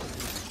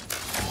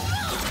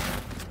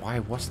 Why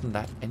wasn't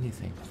that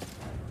anything?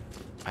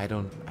 I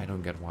don't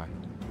get why.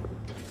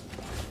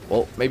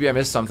 Well, maybe I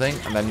missed something,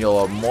 and then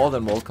you're more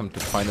than welcome to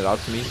point it out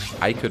to me.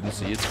 I couldn't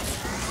see it.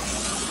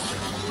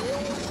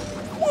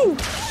 Woo!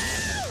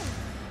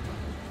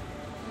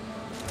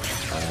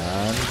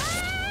 And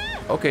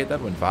okay,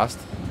 that went fast.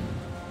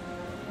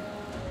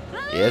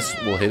 Yes,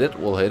 we'll hit it.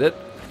 We'll hit it.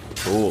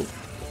 Cool.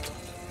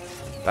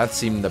 That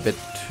seemed a bit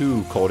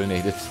too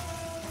coordinated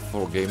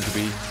for a game to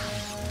be.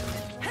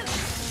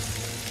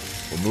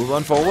 We'll move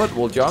on forward.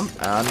 We'll jump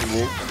and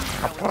we'll.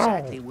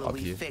 Exactly will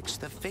we fix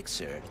the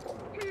fixer?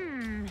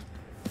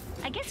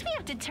 I guess we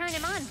have to turn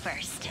him on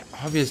first.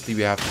 Obviously,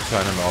 we have to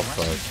turn him off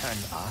Was he first.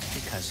 turned off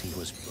because he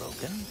was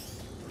broken?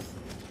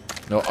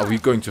 No, are we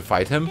going to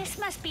fight him? This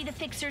must be the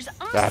fixer's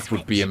on That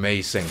would be switch.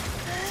 amazing.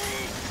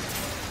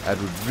 That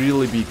would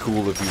really be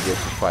cool if we were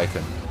to fight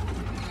him.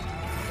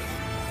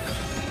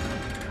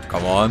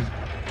 Come on.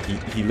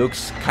 He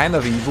looks kind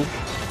of evil.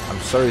 I'm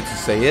sorry to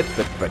say it,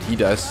 but he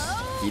does.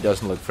 He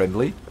doesn't look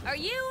friendly. Are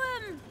you,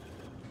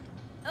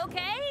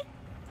 okay?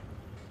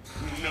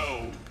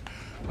 No,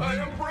 I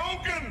am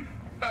broken,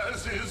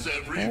 as is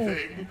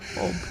everything.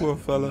 Oh, poor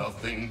fella.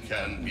 Nothing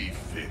can be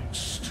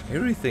fixed.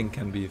 Everything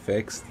can be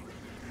fixed.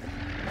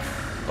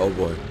 Oh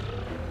boy.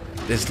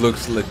 This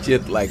looks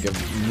legit like a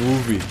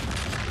movie.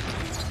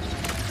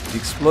 The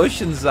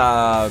explosions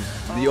are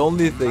the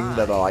only thing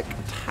that are like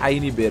a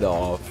tiny bit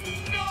off.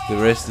 The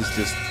rest is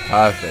just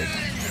perfect.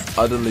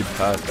 Utterly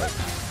perfect.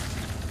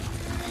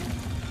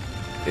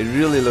 It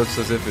really looks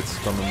as if it's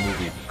from a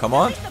movie. Come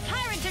on. The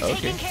pirates are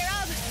Okay. taken care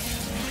of.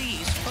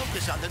 Please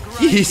focus on the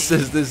grinding. He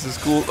says this is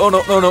cool. Oh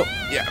no, no, no.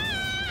 Yeah.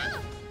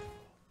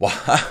 Wow.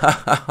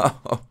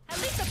 At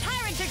least the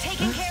pirates are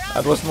taken care of.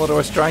 That was what I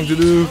was trying to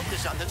do.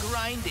 Focus on the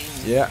grinding.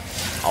 Yeah.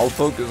 I'll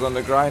focus on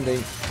the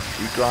grinding.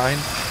 We grind.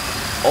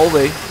 All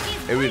day.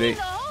 He's Every bringing day.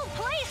 the whole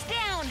place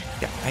down.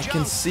 Yeah, I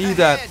can Jump see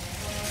that. ahead.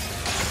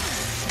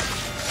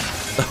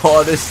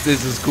 Oh, this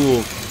is cool.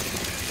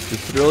 The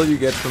thrill you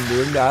get from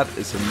doing that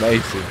is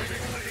amazing.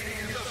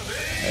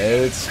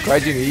 It's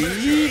quite unique.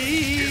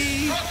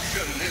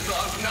 Destruction is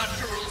our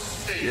natural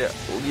state. Yeah,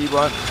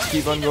 we'll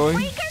keep on going.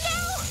 Breaker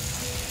now?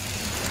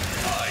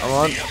 Come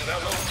on.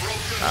 Fellow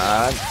broken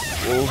And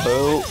we'll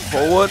go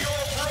forward.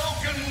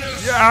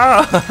 brokenness.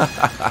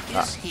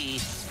 Yeah! Is he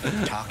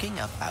talking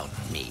about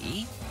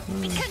me?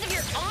 Because of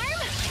your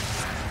arm?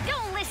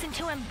 Don't listen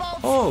to him, Bolts.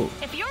 Oh.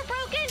 If you're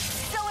broken,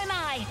 so am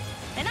I.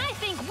 And I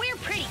think we're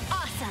pretty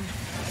awesome.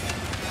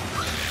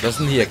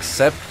 Doesn't he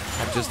accept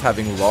just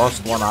having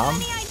lost one arm?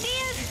 Any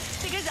ideas?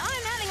 Because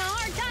I'm having a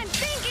hard time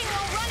thinking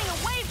while running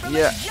away from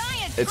Yeah, a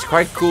giant it's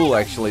quite cool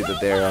homicide actually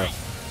that they're,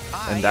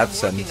 I in that am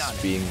working sense, on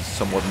it. being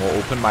somewhat more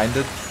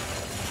open-minded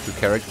to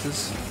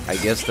characters. I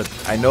guess that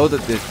I know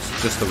that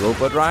it's just a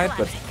robot ride,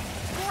 but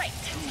Great.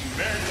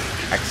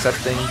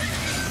 accepting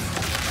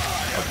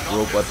a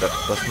robot that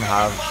doesn't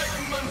have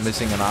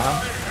missing an arm.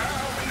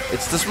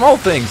 It's the small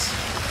things.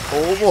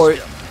 Oh boy.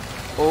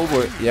 Oh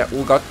boy. Yeah,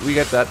 we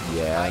get that. I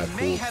Yeah,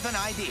 may cool. have an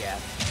idea.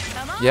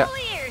 I'm all Yeah.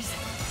 ears.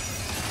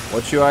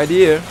 What's your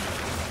idea?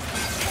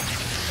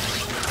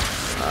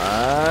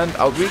 And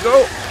out we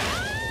go.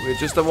 We're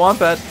just a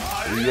wombat.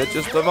 We are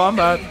just a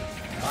wombat.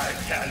 I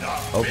cannot.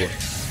 Oh boy.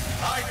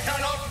 I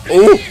cannot be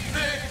Oh.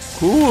 fixed.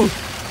 Cool.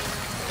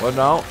 What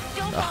now?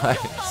 Don't fall,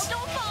 Nice.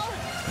 don't fall,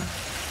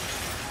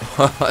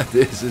 don't fall.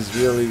 This is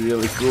really,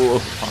 really cool.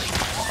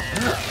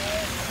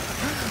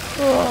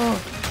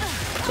 Oh,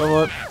 come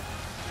on.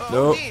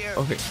 No. dear.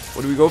 Okay.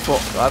 What do we go for?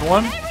 That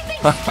one?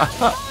 Everything's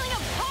just falling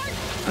apart.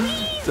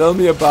 Please. Tell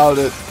me about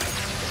it.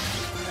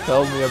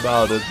 Tell me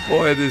about it.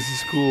 Boy, this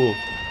is cool.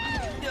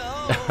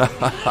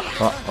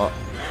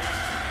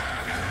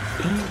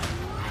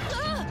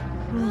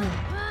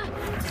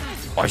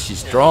 Oh, she's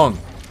strong.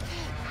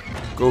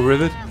 Go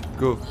Rivet.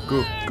 Go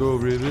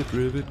Rivet,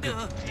 Rivet.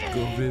 Go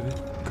Rivet.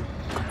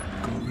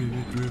 Go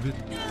Rivet, Rivet.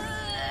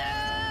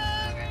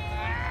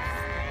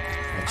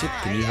 Ratchet,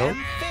 can you help?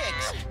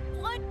 Fixed.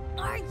 What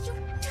are you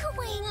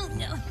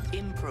doing?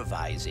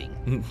 Improvising.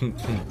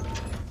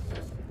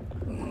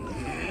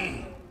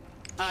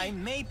 I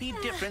may be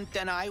different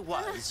than I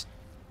was,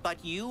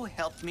 but you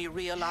helped me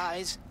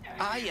realize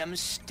I am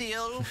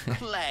still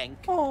Clank.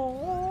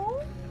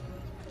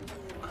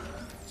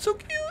 So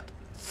cute.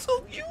 So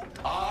cute.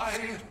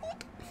 I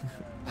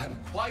am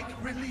quite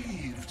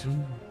relieved.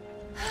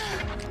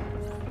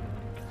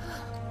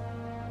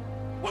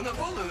 When the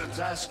Bullards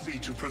asked me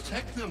to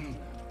protect them,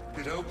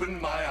 it opened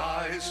my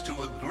eyes to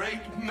a great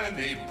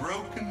many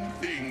broken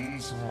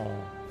things.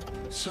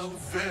 So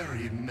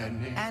very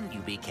many. And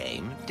you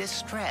became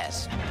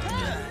distressed.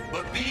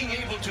 But being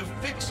able to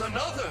fix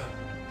another,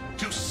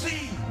 to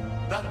see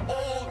that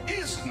all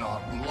is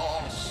not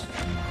lost.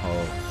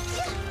 Oh.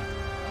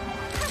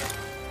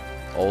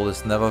 All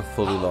is never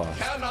fully How lost.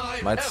 can I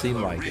Might seem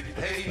ever like it,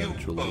 but repay it you never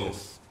truly both?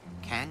 is.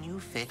 Can you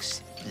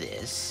fix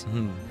this?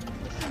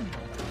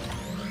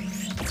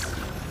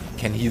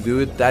 Can he do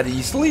it that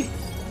easily?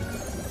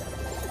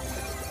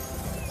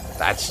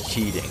 That's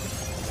cheating.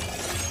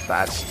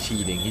 That's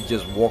cheating. He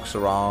just walks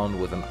around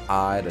with an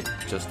eye that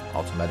just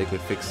automatically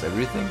fixes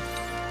everything.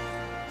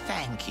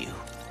 Thank you.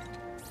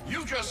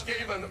 You just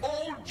gave an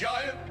old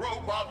giant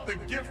robot the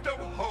gift of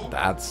hope.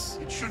 That's...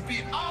 It should be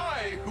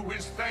I who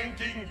is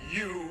thanking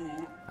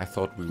you. I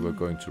thought we were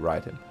going to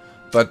ride him.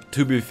 But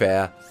to be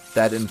fair,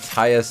 that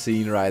entire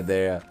scene right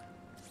there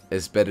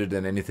is better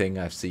than anything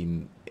I've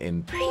seen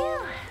in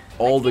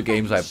all the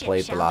games I've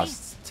played the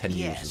last 10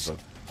 years or Yes. so.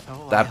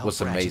 Oh, I That hope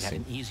was Ratchet had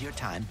amazing. an easier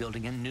time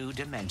building a new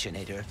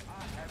Dimensionator.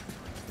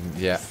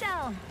 Yeah. So,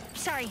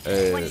 sorry,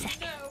 Uh, 1 sec.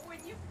 So when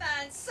you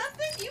find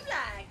something you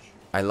like,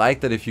 I like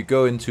that if you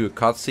go into a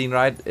cutscene,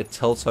 right, it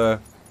tells her,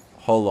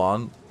 hold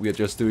on, we are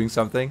just doing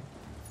something.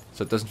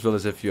 So it doesn't feel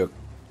as if you're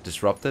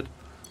disrupted.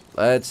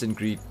 Let's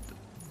increase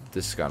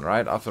this gun,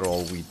 right? After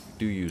all, we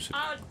do use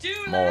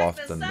it more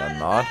often than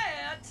not.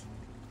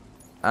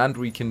 And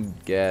we can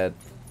get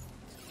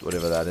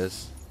whatever that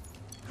is.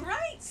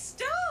 Great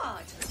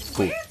start.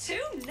 Cool. Where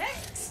to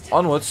next?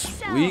 Onwards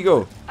So, we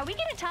go. Are we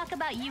gonna talk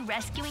about you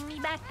rescuing me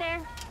back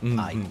there?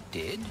 I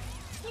did.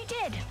 You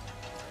did.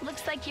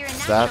 Looks like you're a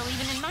That- natural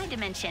even in my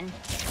dimension.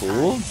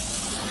 Cool.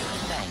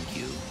 Thank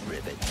you,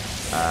 Rivet.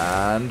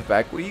 And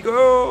back we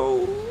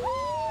go.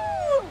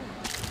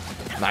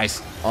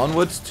 Nice.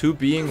 Onwards to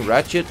being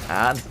Ratchet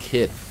and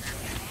Kid.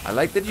 I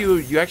like that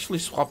you actually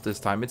swapped this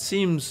time. It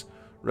seems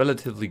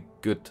relatively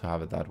good to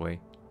have it that way.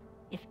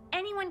 If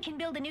anyone can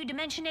build a new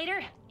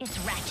Dimensionator, it's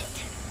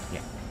Ratchet.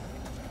 Yeah.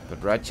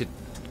 But Ratchet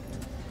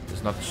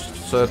is not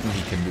certain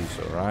he can do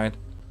so, right?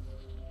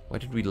 Where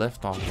did we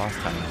left off last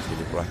time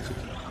with Ratchet?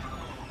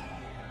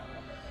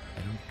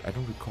 I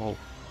don't recall.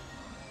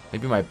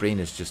 Maybe my brain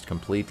is just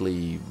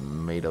completely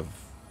made of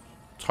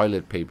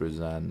toilet papers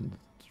and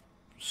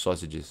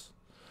sausages.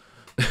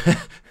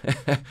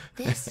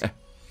 This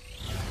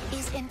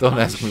is an Don't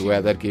ask me ocean.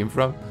 where that came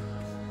from.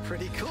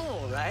 Pretty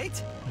cool, right?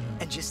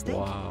 And just think,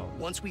 Wow.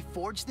 once we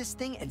forge this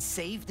thing and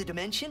save the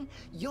dimension,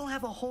 you'll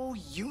have a whole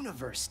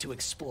universe to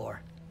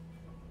explore.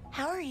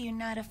 How are you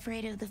not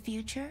afraid of the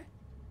future?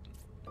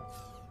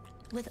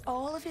 With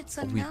all of its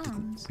We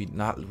unknowns.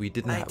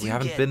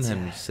 haven't been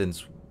him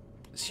since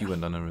she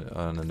went on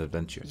an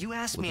adventure. You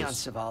asked with me on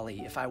us.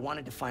 Savali if I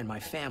wanted to find my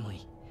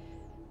family.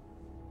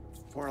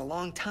 For a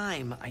long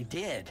time, I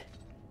did.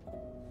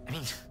 I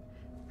mean,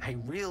 I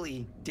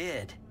really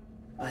did.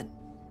 But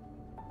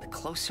the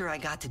closer I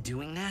got to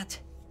doing that,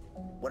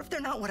 what if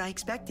they're not what I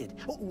expected?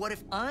 What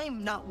if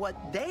I'm not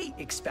what they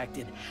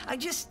expected?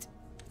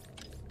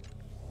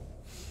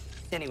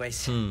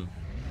 Anyways,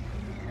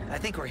 I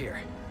think we're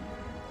here.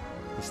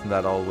 Isn't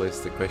that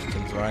always the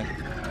questions, right?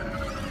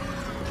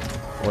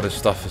 What if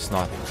stuff is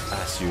not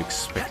as you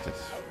expected?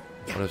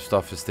 What if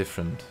stuff is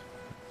different?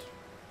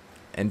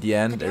 In the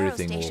end, The Darrow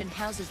everything Station will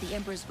houses the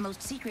Emperor's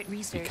most secret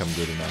research, become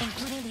good enough.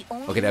 including the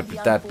only Okay, of the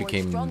that Unforged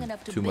became strong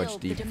enough to too much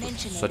build the deep for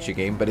Dimensionator. such a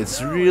game, but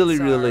it's No, really,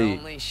 it's our really...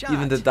 only shot.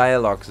 Even the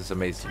dialogues is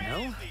amazing.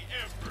 No?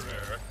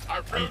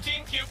 Our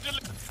protein cube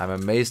delivery I'm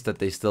amazed that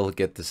they still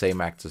get the same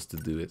actors to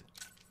do it.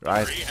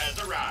 Right? has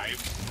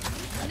arrived.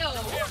 No,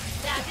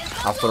 that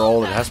is After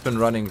all, it has been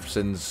running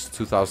since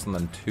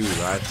 2002,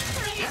 right?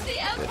 the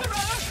Emperor!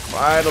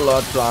 Quite a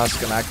lot to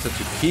ask an actor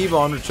to keep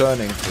on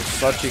returning for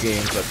such a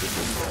game such as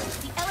this.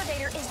 The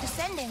elevator is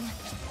descending.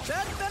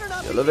 That better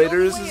not The be elevator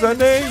only is way in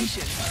descending. the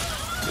station.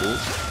 Cool.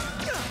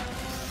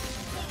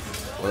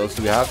 What else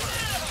do we have?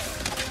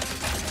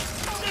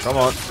 Come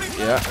on.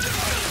 Yeah.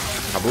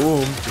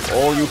 Kaboom. To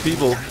all you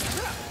people.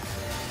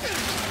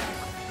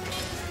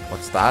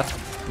 What's that?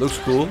 Looks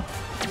cool.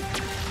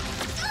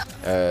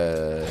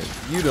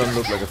 You don't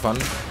look like a fun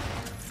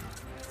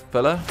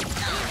fella.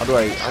 How do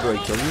I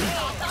kill you?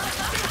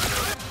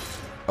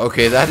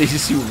 Okay, that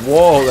easy.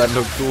 Whoa, that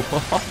looked cool.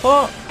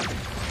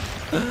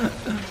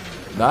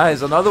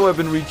 Nice. Another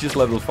weapon reaches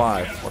level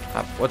 5.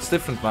 What's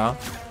different now?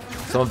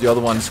 Some of the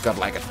other ones got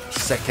like a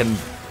second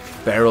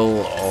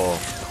barrel, or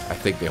I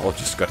think they all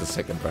just got a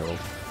second barrel.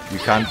 You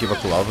can't give a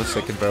glove a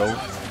second barrel.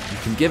 You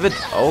can give it.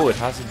 Oh, it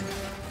has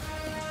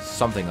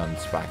something on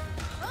its back.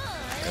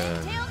 Till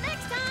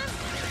next time!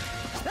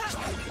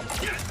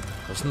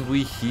 Wasn't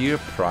we here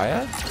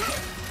prior?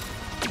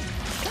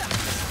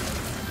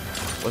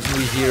 Wasn't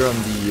we here on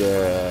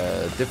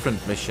the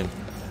different mission?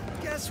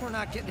 Guess we're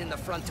not getting in the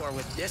front door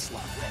with this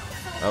lot.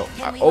 Oh,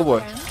 Can we over.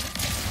 look around?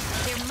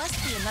 There must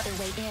be another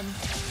way in.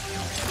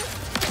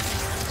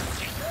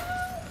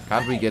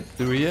 Can't we get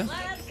through here?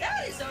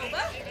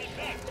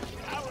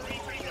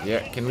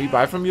 Yeah, can we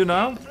buy from you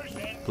now?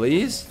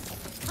 Please?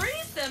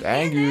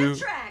 Thank you.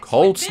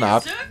 Cold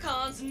snap.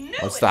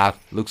 What's that?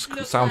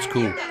 Sounds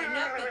cool. Is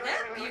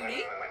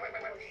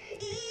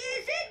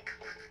it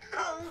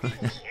cold in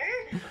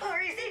here,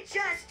 or is it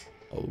just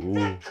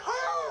Oh,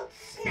 cold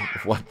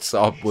snap? what's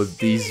up with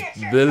these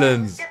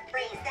villains? To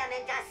freeze them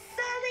into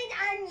solid,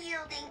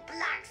 unyielding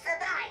blocks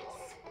of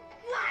ice.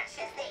 Watch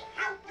as they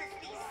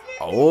helplessly snip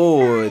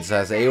Oh, it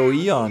has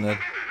AoE on it.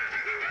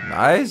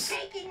 Nice.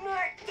 taking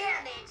more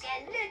damage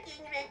and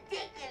looking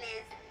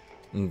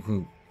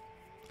ridiculous.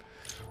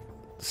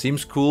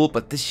 Seems cool,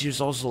 but this year's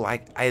also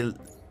like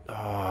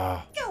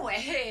Go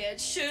ahead,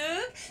 Shug.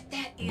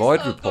 That is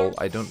Void a Repel.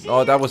 I don't.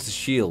 Oh, that was the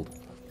shield.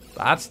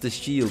 That's the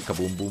shield.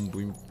 Kaboom, boom,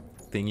 boom,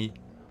 thingy.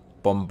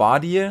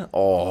 Bombardier.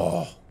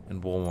 Oh,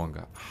 and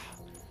Warmonger.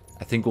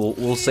 I think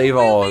we'll save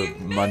our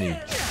money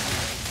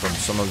from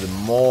some of the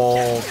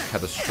more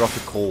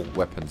catastrophical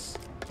weapons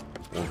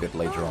we'll get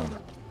later on.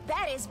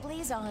 That is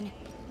Blazon,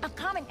 a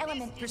common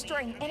element for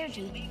storing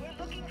energy.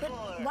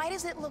 But why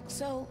does it look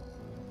so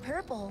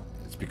purple?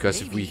 It's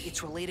because if Maybe we,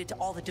 it's related to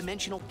all the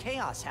dimensional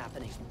chaos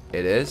happening.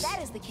 it is. If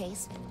that is the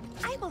case,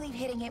 I believe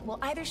hitting it will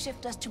either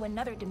shift us to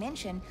another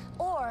dimension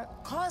or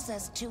cause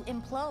us to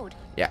implode.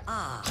 Yeah.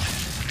 Ah,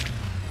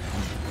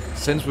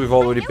 Since we've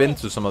already I knew been it.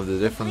 to some of the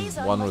different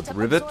Blazon one must with have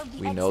Rivet, absorbed the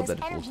we know excess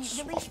that it will energy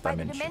swap released by the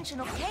dimension.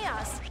 dimensional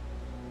chaos.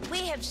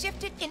 We have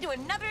shifted into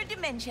another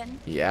dimension.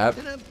 Yep.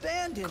 An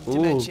abandoned Cool.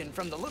 dimension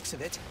from the looks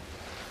of it.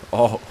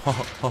 Oh.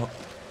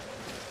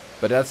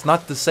 But that's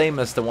not the same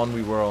as the one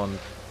we were on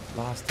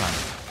last time.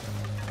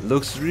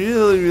 Looks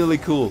really, really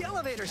cool. The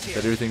elevator's here.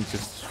 But everything's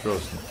just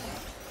frozen.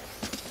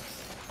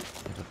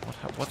 Yeah,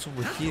 but what's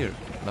over here?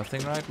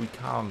 Nothing, right? We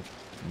can't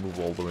move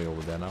all the way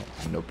over there now.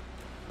 Nope.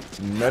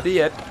 Not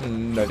yet.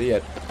 Not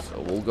yet. So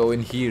we'll go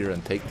in here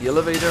and take the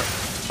elevator.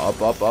 Up,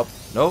 up, up.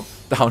 No,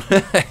 down.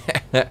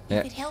 If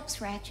it helps,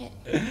 Ratchet.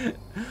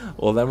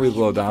 Well, then we'll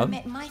go down.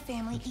 Met my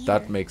family either,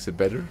 That makes it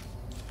better.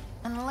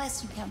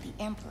 unless you count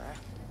the Emperor.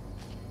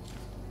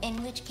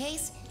 In which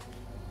case,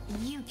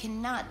 you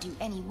cannot do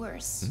any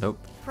worse. Nope.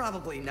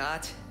 Probably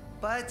not.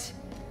 But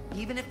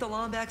even if the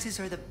Lombaxes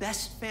are the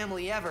best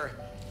family ever,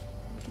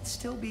 you could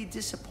still be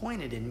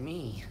disappointed in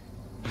me.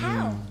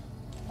 How?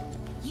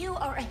 You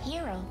are a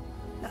hero.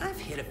 I've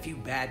hit a few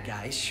bad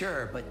guys,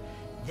 sure, but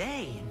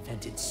they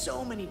invented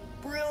so many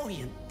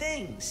brilliant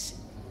things.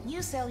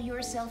 You sell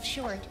yourself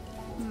short.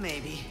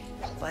 Maybe,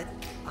 but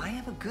I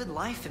have a good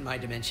life in my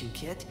dimension,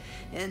 Kit,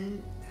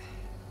 and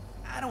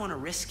I don't want to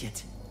risk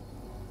it.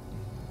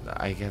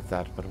 I get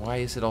that, but why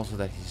is it also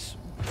that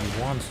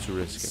he wants to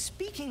risk it?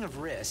 Speaking of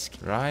risk,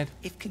 Right?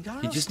 if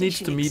Kagaro He just needs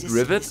Station to meet exists in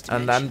Rivet, this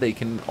and then dimension, they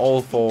can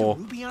all four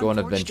the Rubion go on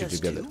Forge adventure does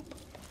together. too?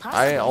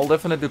 I'll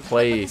definitely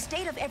play With the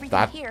state of everything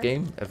that here,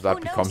 game if who that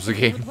knows becomes a if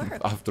it game would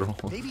work? after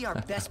all. Maybe our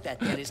best bet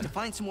then is to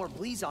find some more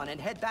Blizon and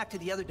head back to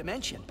the other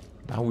dimension.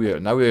 Now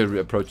we're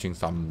approaching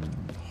some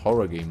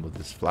horror game with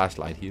this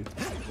flashlight here.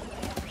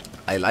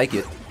 I like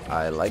it.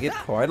 I like it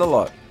quite a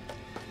lot.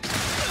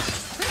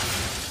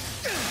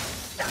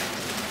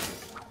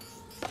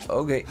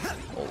 Okay,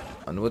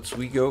 onwards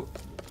we go.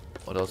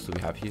 What else do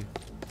we have here?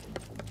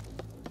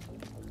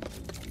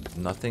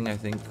 Nothing, I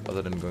think,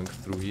 other than going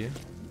through here.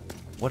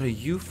 What are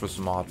you for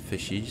smart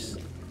fishies?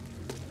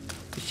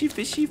 Fishy,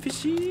 fishy,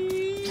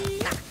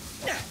 fishy.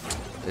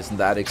 Isn't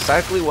that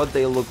exactly what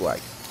they look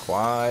like?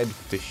 Quite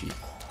fishy.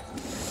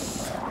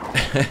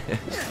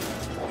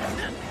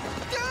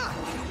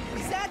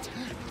 Is that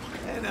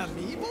an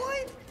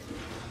amoeboid?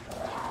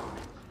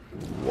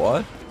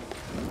 What?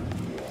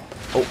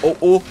 Oh, oh,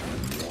 oh.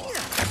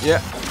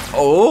 Yeah.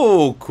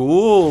 Oh,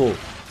 cool.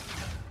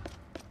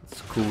 It's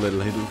a cool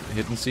little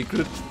hidden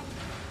secret.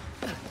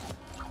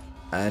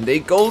 And a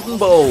golden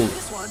bowl.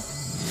 This one.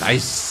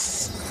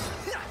 Nice.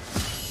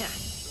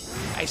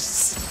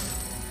 Nice.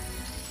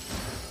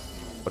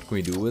 What can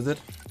we do with it?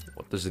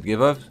 What does it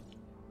give us?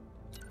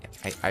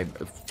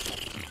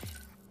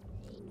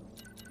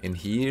 In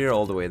here,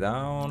 all the way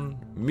down.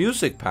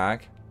 Music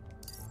pack.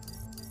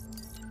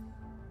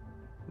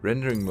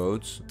 Rendering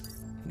modes.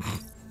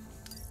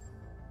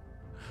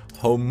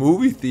 Home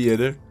movie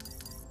theater.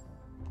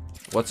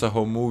 What's a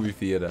home movie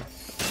theater?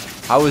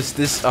 How is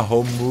this a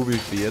home movie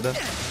theater?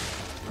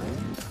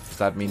 Does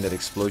that mean that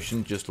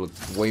explosion just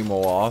looks way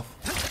more off?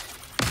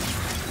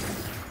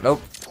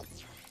 Nope.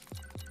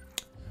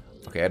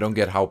 Okay, I don't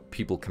get how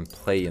people can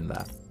play in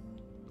that.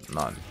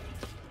 None.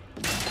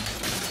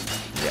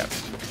 Yeah.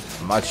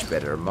 Much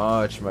better.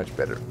 Much, much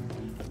better.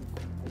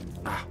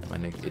 Ah, my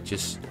neck. It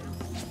just...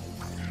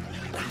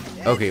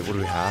 Okay, what do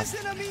we have? It's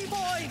an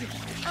amoeboid.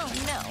 Oh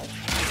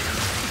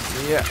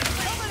no. Yeah.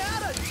 Coming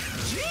out of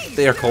Jeez.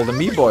 They are called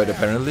amoeboid,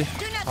 apparently.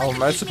 How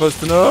am I supposed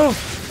to know?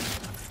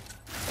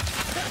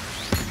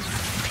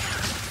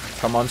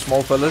 Come on,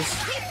 small fellas.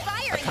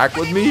 Attack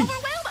with me.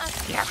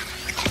 Yeah.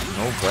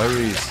 No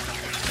worries.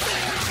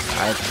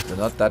 They're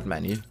not that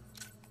many.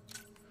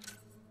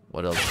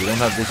 What else? We don't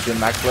have this in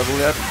max level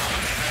yet.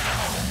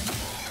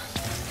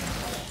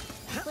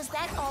 Was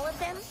that all of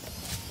them?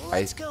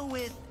 Let's go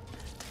with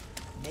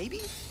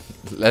maybe.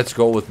 Let's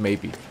go with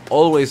maybe.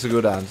 Always a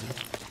good answer.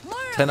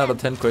 10 out of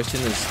 10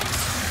 question is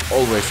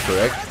always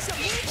correct. That's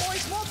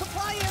amoeboids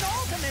multiply in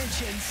all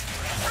dimensions.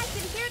 I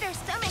can hear their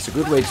stomachs. It's a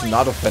good way to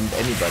not offend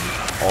anybody.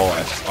 Or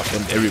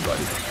offend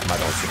everybody.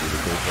 Might also be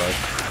the case, right?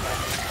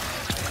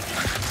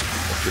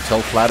 If you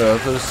tell flat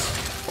earthers...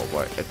 Oh,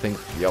 wait, I think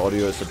the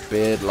audio is a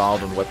bit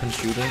loud on weapon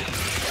shooting.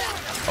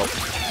 Oh.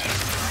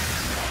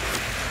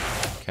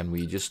 Can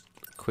we just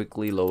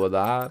quickly lower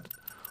that?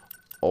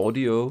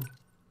 Audio.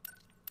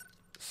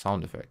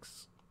 Sound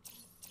effects.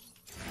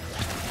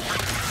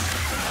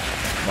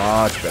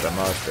 Much better,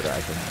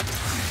 I can...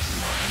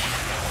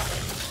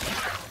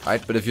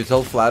 Right, but if you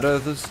tell flat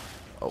earthers...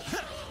 Oh.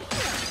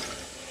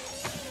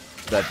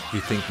 That you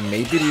think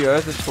maybe the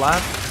earth is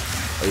flat?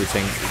 Or you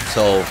think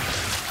tell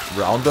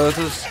round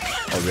earthers?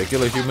 Or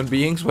regular human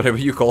beings, whatever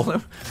you call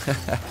them?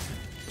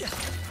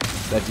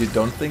 That you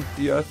don't think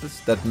the earth is...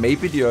 That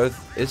maybe the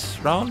earth is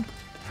round?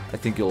 I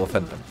think you'll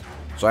offend them.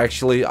 So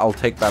actually, I'll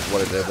take back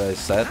whatever I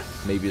said.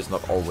 Maybe it's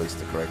not always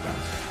the correct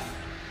answer.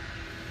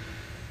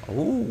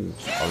 Oh,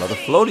 a lot of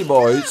floaty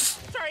boys.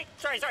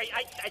 Sorry.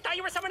 I thought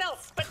you were someone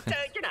else, but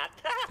you're not.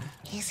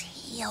 Is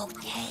he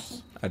okay?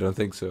 I don't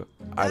think so.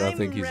 I don't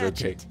think he's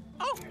okay.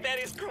 Oh, that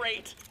is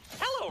great.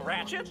 Hello,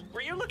 Ratchet.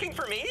 Were you looking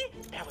for me?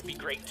 That would be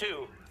great,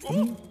 too.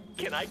 Ooh,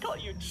 can I call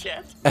you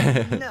Chet?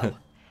 No.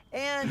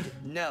 And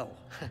no.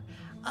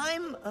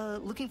 I'm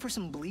looking for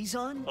some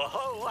Blizon.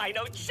 Oh, I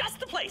know just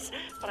the place.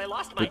 But I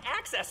lost my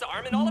access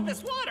arm in all of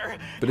this water.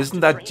 But isn't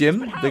that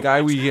Jim, the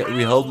guy we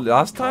held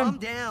last Calm time?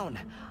 down.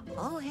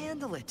 I'll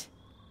handle it.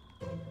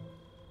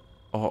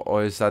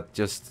 Or is that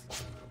just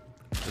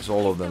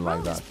all of them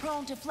like The road that? is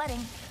prone to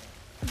flooding.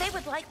 They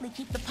would likely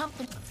keep the pump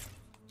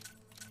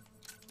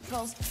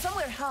controls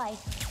somewhere high.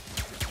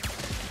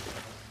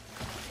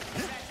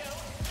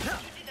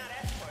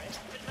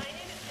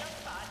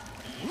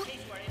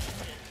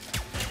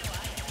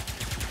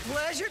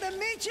 Pleasure to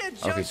meet you,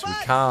 Joe. Okay, so we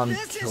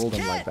can't kill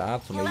them like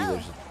that. So maybe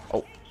there's.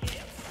 Oh,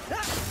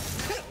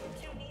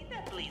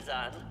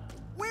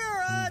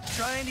 We're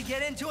trying to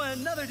get into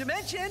another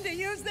dimension to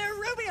use their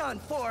Rubion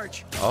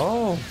forge.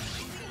 oh.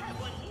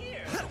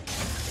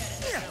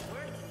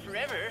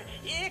 Forever,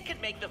 it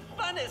could make the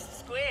funnest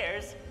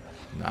squares.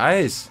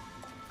 Nice.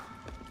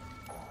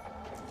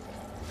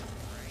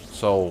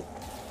 So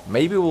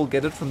maybe we'll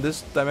get it from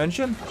this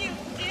dimension. You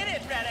did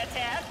it,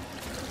 Rat-a-tat.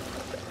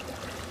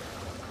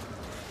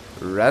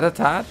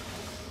 Rat-a-tat?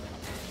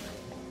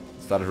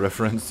 Is that a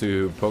reference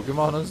to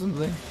Pokemon or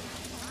something?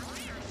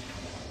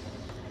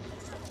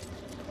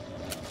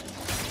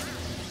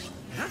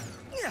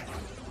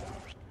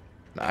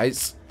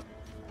 Nice.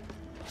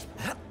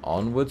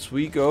 Onwards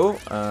we go.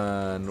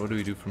 And what do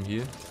we do from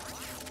here?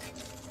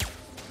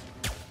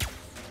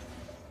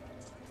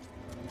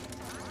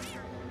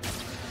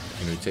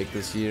 Can we take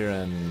this here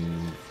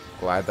and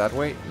glide that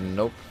way?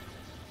 Nope.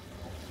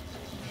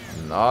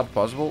 Not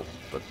possible,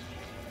 but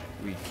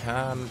we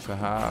can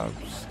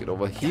perhaps get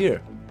over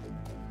here.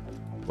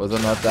 Whether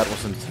or not that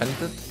was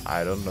intended,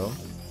 I don't know.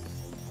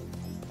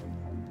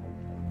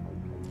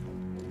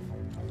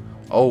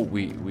 Oh,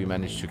 we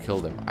managed to kill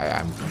them.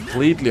 I'm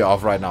completely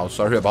off right now.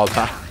 Sorry about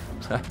that.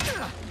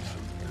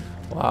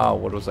 Wow,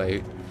 what was I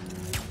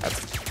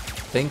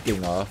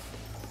thinking of?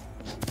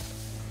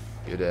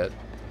 You're dead.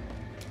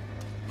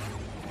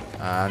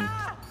 And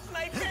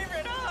My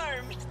favorite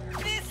arm.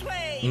 This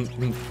way.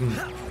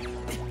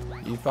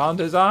 he found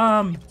his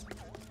arm.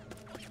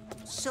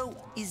 So,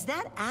 is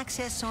that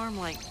access arm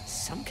like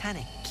some kind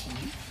of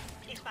key?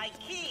 If by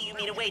key you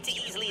mean a way to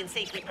easily and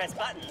safely press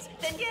buttons,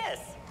 then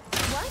yes.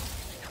 What?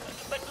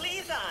 But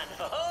please on.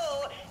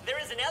 Oh, there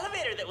is an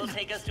elevator that will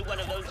take us to one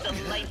of those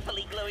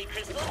delightfully glowy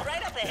crystals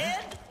right up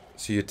ahead.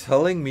 So you're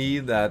telling me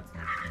that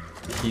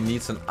he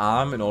needs an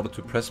arm in order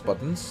to press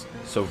buttons?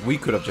 So we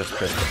could have just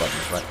pressed the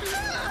buttons, right?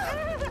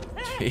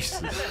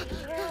 Jesus.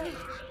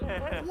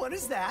 What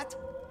is that?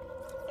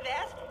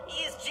 That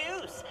is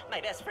Juice, my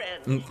best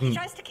friend. He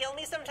tries to kill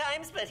me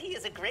sometimes, but he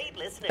is a great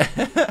listener.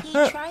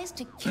 He tries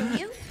to kill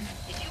you?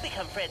 If you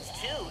become friends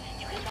too,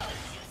 you can call him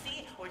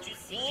Juicy or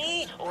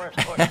Juicy or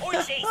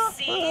JC.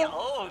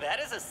 Oh, that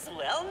is a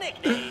swell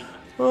nickname.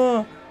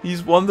 Oh,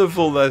 he's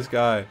wonderful, this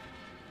guy.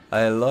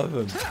 I love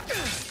him.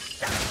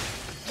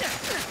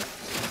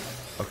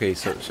 Okay,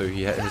 so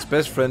his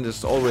best friend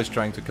is always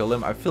trying to kill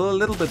him. I feel a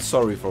little bit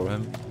sorry for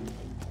him.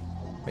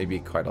 Maybe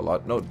quite a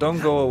lot. No, don't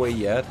go away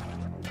yet.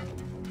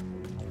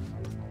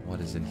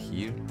 What is in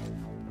here?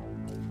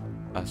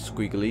 A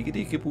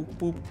squeaky-boop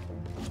boop.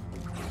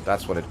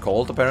 That's what it's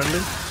called, apparently.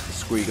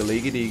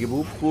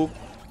 Squeaky-boop boop.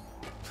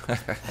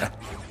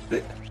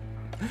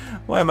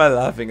 Why am I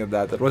laughing at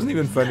that? That wasn't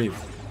even funny.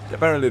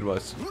 Apparently it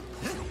was.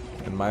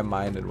 In my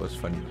mind, it was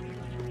funny.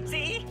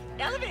 See?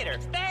 Elevator.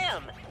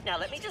 Bam! Now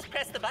let me just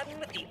press the button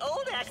with the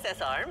old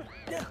access arm.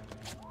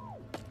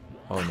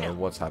 Oh no,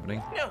 what's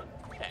happening? No,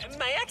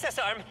 my access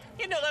arm,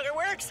 it no longer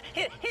works.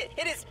 It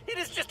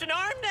is just an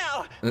arm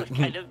now. What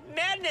kind of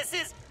madness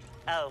is...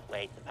 Oh,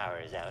 wait, the power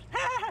is out.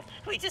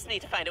 We just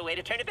need to find a way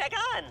to turn it back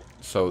on.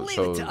 So Leave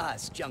it to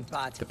us,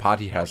 Junkbot. the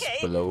party has Okay,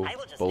 below I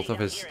will just both stay of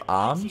down his here and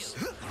watch arms.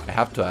 you. I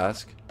have to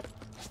ask.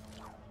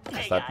 Does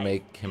Hey, that guys,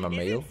 make him a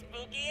male? Is it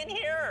spooky in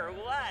here or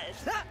what?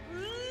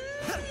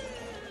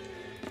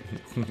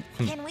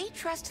 Can we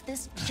trust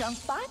this junk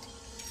bot?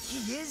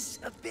 He is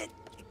a bit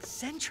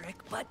eccentric,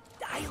 but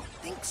I don't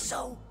think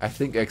so. I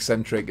think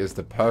eccentric is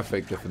the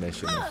perfect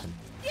definition of him.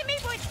 You mean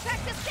boy,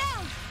 track this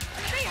down!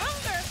 Stay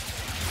hunger!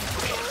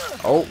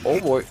 Oh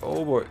boy,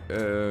 oh boy.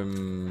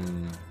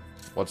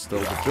 What's still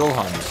the drill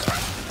hunters?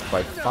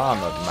 By far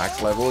not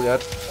max level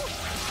yet.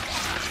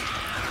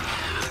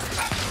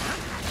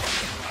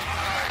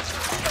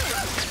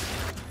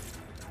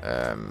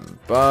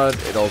 But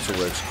it also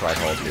works quite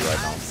horribly right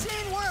now. I've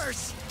seen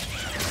worse.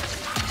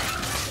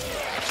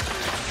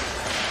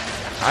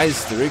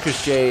 Nice, the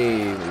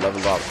ricochet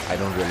leveled up. I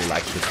don't really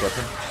like this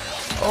weapon.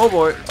 Oh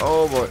boy,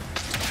 oh boy.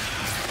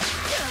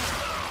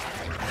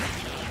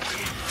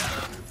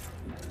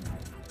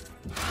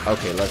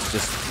 Okay, let's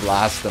just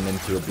blast them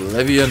into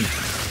oblivion.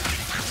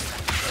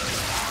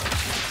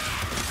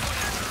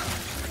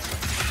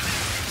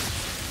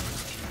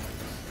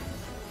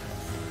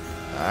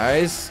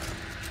 Nice.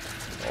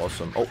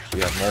 Awesome. Oh,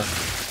 we have more.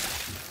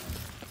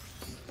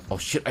 Oh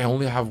shit, I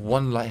only have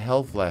one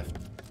health left.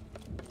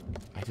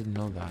 I didn't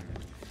know that.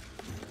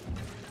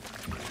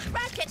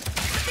 Ratchet!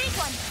 The big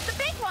one! The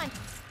big one!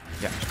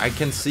 Yeah, I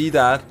can see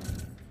that.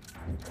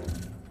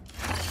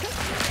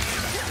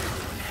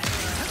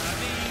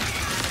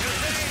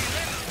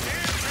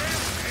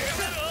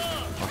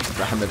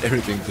 Damn it,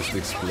 everything just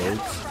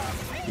explodes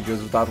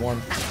because of that one.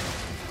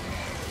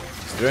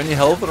 Is there any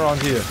health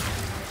around here?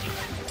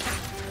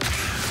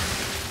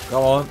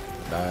 Come on.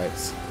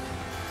 Nice.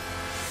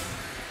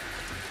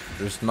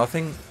 There's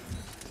nothing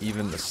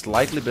even a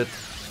slightly bit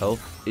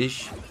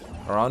health-ish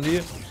around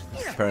here?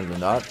 Apparently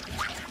not.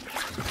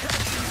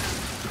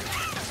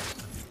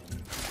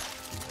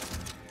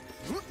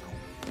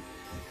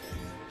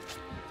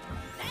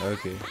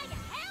 Okay.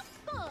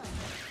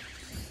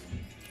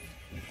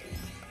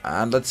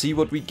 And let's see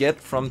what we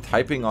get from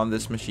typing on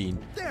this machine.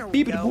 Ratchet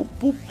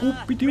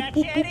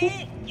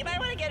Eddie, you might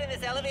want to get in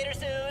this elevator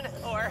soon,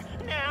 or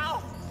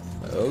now.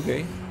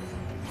 Okay.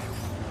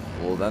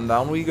 Well, then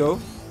down we go.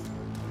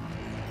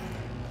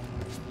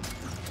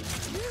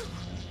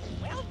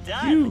 Well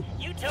done.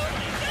 You totally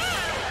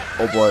done.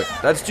 Oh boy,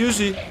 that's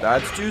juicy.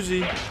 That's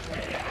juicy.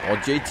 Or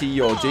JT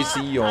or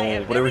JC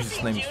or whatever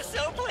his name is. I have never seen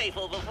you so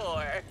playful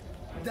before.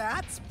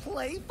 That's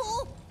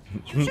playful?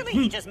 Usually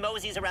he just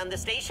moseys around the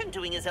station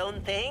doing his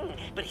own thing,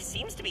 but he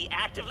seems to be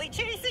actively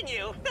chasing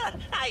you.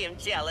 I am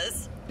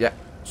jealous. Yeah,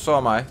 so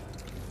am I.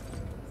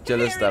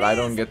 Jealous that I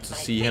don't get to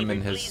see him in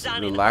his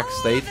relaxed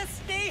state. The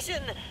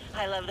station.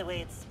 I love the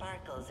way it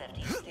sparkles after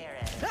you stare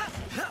at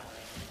it.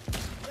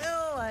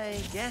 Well,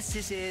 I guess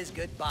this is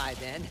goodbye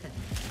then.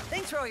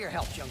 Thanks for all your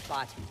help,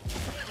 Junkbot.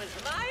 It was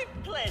my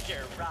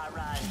pleasure,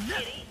 rah-rah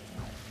kitty.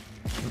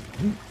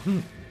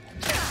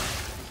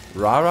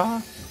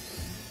 Rara?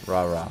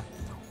 Rara.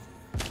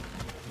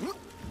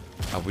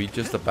 Are we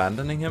just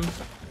abandoning him?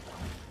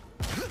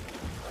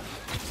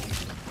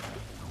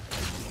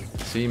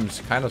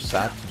 Seems kind of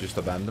sad to just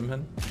abandon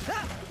him.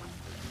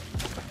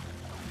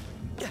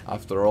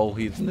 After all,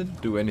 he didn't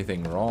do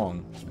anything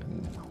wrong.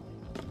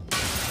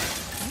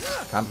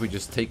 Can't we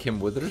just take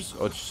him with us?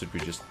 Or should we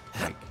just,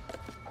 like...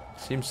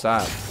 Seems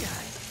sad.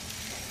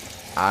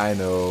 I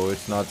know,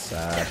 it's not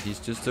sad. He's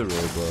just a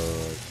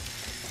robot.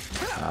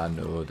 I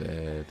know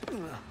that.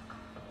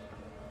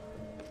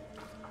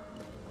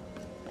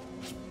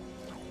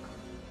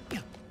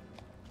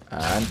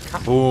 And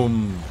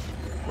kaboom!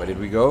 Where did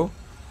we go?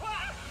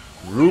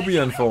 Ruby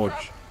and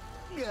Forge.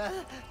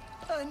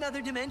 Another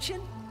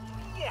dimension?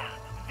 Yeah,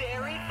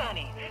 very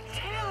funny.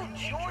 Tell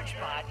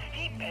GeorgeBot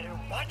he better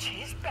watch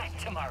his back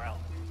tomorrow.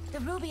 The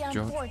Ruby on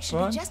George Forge should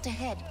Bot? be just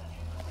ahead.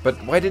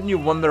 But why didn't you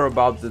wonder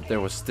about that there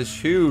was this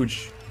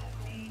huge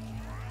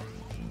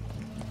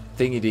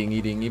thingy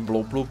dingy dingy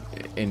bloop bloop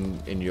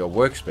in your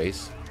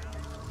workspace?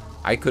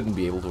 I couldn't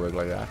be able to work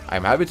like that.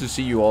 I'm happy to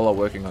see you all are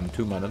working on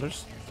 2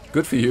 monitors.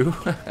 Good for you.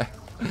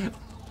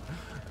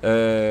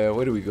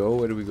 Where do we go?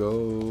 Where do we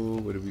go?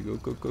 Where do we go?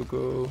 Go, go,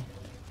 go.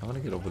 I want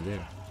to get over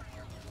there.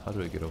 How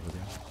do I get over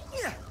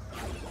there?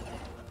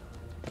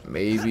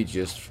 Maybe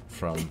just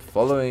from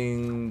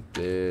following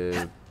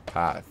the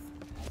path.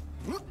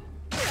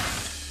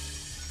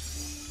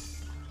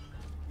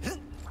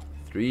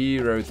 3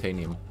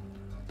 Raritanium.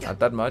 Not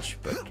that much,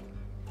 but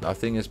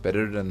nothing is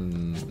better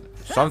than...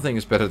 Something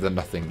is better than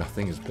nothing.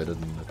 Nothing is better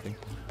than nothing.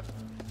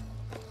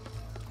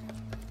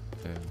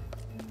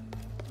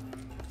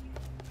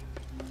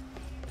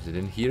 Is it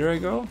in here I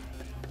go?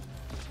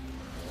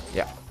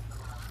 Yeah.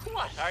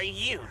 What are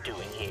you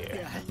doing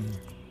here?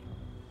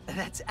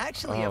 That's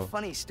actually a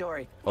funny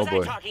story. Oh boy.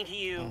 Was I talking to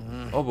you?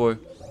 Oh boy.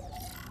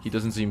 He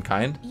doesn't seem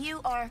kind. You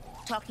are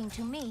talking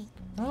to me.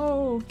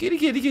 Oh, kitty,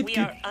 kitty, kitty. We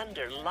are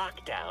under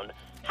lockdown.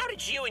 How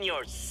did you and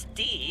your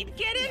steed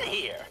get in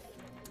here?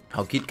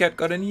 How Kit Kat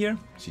got in here?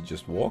 She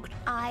just walked.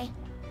 I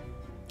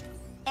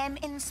am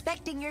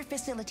inspecting your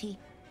facility.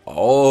 And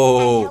how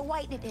Oh.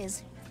 white it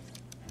is.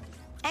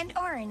 And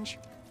orange.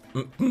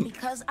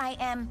 Because I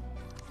am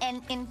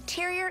an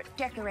interior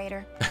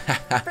decorator.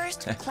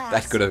 First class.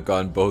 That could have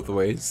gone both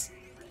ways.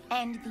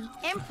 And the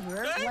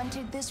Emperor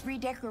wanted this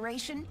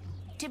redecoration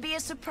to be a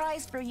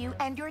surprise for you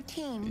and your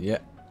team. Yeah.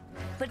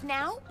 But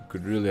now,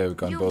 Could really have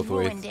gone you both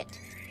ways. ruined it.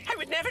 I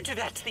would never do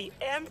that to the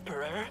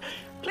Emperor.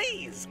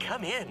 Please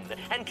come in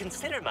and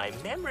consider my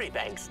memory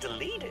banks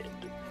deleted.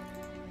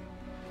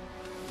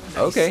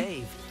 Okay.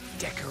 Save,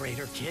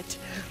 Decorator Kit.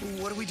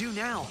 What do we do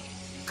now?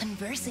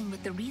 Conversing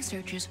with the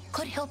researchers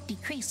could help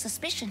decrease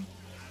suspicion.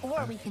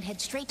 Or we can head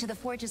straight to the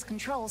Forge's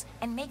controls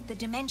and make the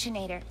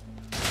Dimensionator.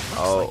 Looks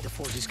like the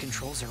Forge's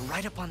controls are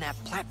right up on that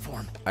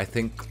platform. I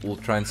think we'll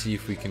try and see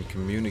if we can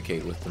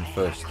communicate with them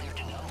first.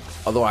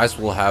 Otherwise,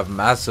 we'll have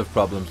massive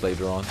problems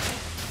later on.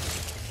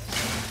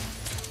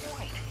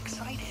 Quite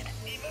excited.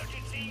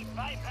 Emergency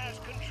bypass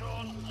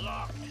control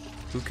locked.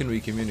 Who can we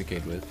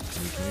communicate with?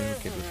 Can we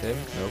communicate with him?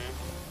 Nope.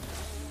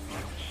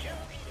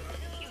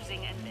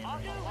 Using an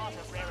awful lot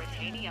of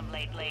raritanium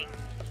lately.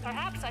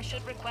 Perhaps I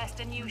should request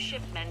a new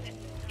shipment.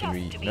 Can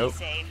Just we? to be Nope.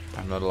 safe.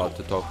 I'm not allowed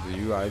to talk to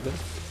you either.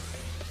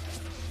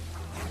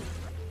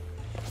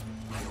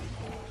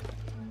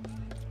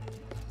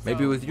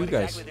 Maybe with you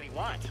guys. What exactly did he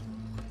want?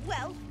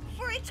 Well,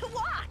 for it to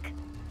walk.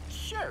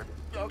 Sure.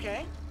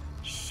 Okay.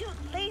 Shoot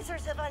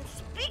lasers of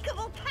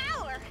unspeakable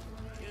power.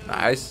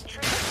 Nice.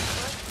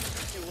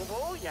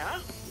 Doable, yeah.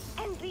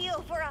 And be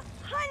over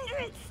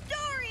 100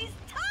 stories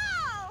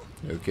tall.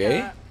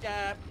 Okay.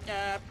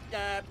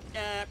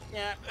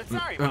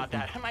 Sorry about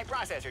that. My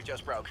processor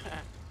just broke.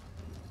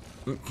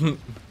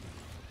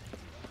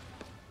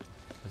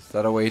 Is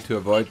that a way to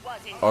avoid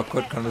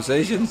awkward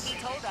conversations? He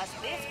told us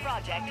this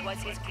project was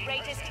his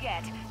greatest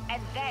yet,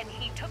 and then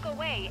he took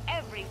away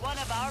every one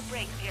of our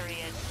break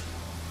periods.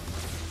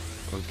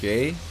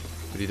 Okay,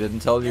 but he didn't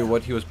tell you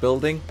what he was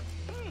building?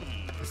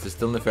 Is this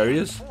still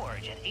nefarious?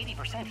 Forge at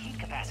 80% heat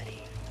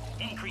capacity,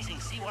 increasing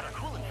seawater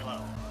coolant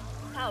flow.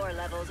 Power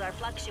levels are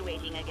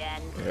fluctuating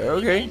again.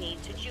 Okay. We may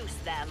need to juice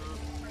them.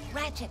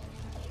 Ratchet,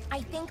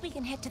 I think we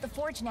can head to the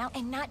forge now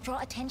and not draw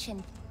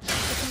attention.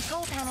 The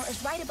control panel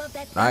is right above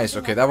that. Nice.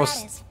 Okay, that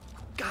was.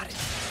 Got it.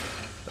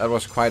 That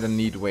was quite a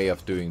neat way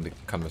of doing the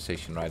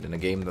conversation, right? In a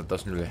game that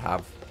doesn't really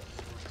have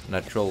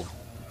natural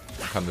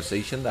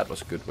conversation, that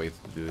was a good way to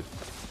do it.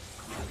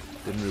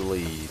 Didn't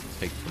really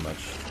take too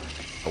much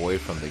away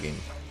from the game.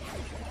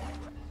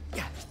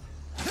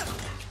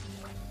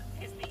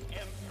 Is the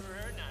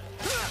Emperor not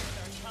our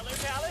color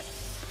palette?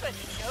 But it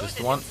shows This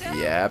the it one? itself.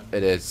 Yep,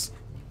 it is.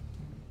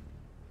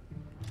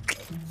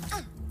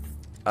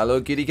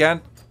 Hello, kitty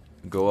cat.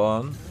 Go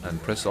on and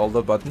press all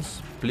the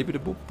buttons. Blippity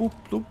boop boop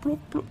bloop bloop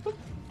bloop bloop.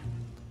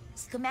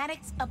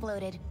 Schematics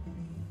uploaded.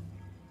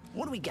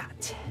 What do we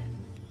got?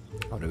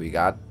 What do we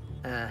got?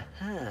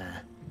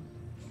 Uh-huh.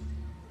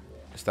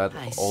 Is that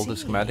I all the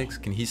see.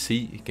 schematics? Can he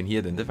see? Can he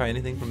identify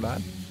anything from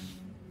that?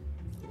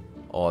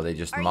 Or are they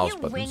just Are mouse you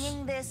buttons?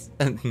 winging this?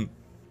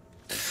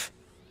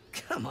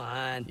 Come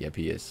on. Yep,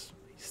 he is.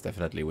 He's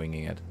definitely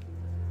winging it.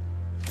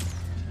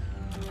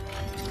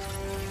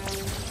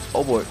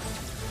 Oh boy.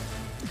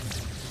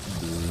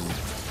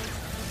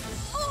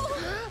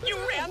 You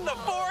ran the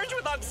forge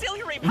with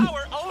auxiliary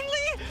power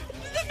only?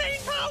 The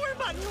main power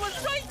button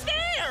was right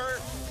there!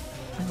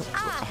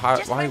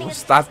 Why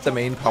was that the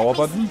main power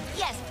button?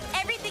 Yes,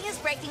 everything is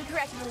breaking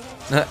correctly.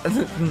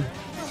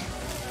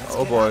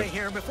 Oh boy.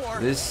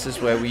 This is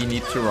where we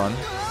need to run.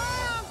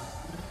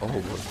 Oh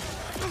boy.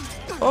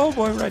 Oh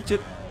boy,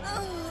 Ratchet.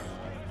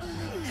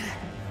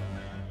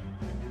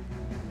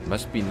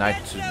 Must be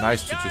nice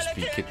to just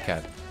be Kit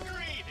Kat.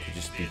 To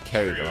just be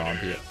carried around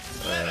here.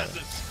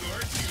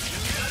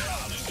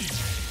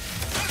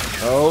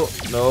 Oh,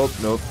 nope,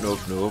 nope, nope,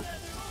 nope.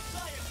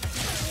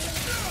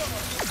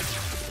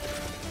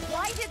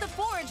 Why did the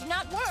forge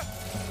not work?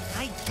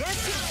 I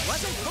guess it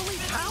wasn't fully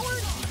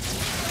powered?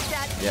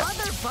 That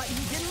other button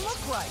didn't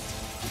look right.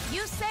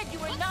 You said you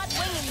were not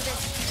winging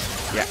this.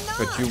 Yeah,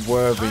 but you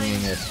were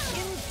winging it.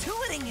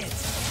 Intuiting it.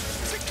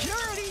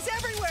 Security's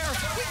everywhere.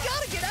 We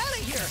gotta get out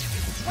of here.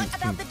 What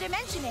about the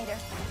Dimensionator?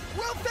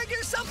 We'll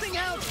figure something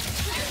out.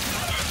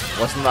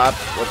 Wasn't that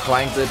what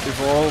Clank did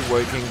before?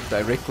 Working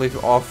directly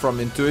off from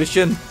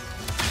intuition?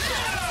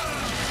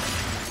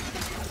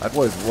 That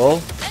worked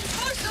well.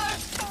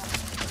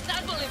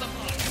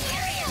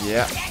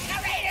 Yeah.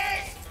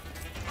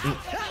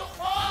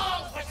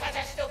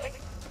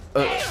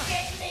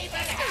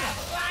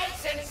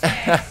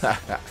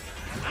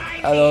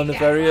 Hello,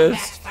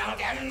 Nefarious. Found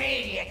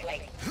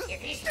immediately.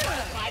 If he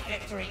stretches my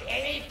victory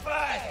any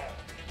further,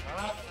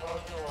 I'll throw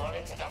you all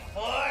into the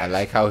forge. I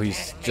like how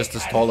he's just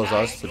as tall as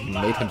us, but he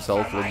made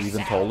himself look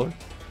even taller.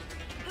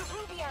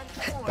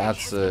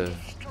 That's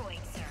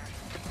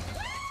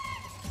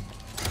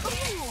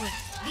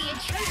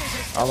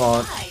Come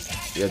on.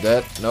 You're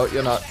dead. No,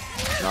 you're not.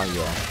 Now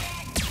you are.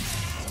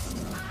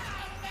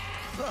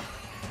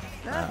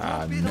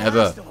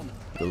 Never.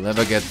 You'll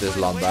never get this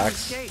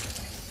Lombax.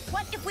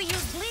 What if we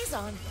use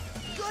Blizon?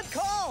 Good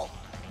call.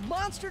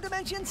 Monster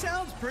Dimension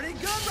sounds pretty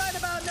good right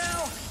about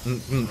now.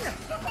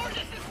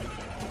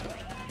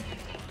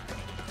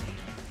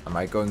 Am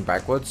I going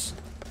backwards?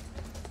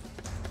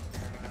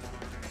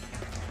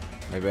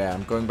 Maybe I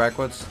am going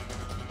backwards.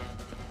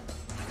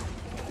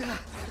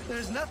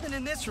 There's nothing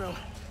in this room.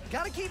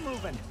 Gotta keep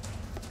moving.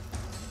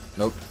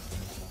 Nope.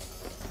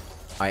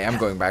 I am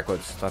going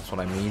backwards. That's what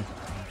I mean.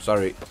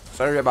 Sorry.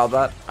 Sorry about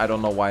that. I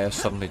don't know why I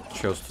suddenly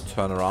chose to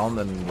turn around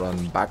and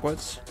run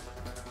backwards.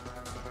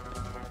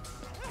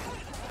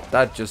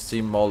 That just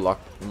seemed more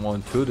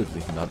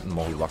intuitively. Not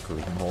more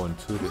luckily, more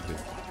intuitively.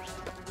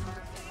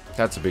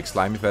 That's a big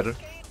slimy feather.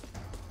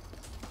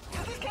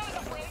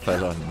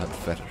 Feather, not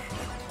feather.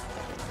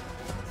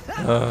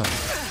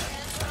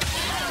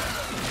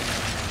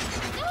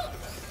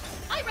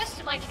 I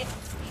rested my case.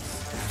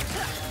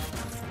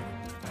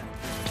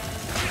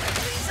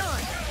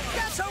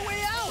 That's our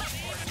way out.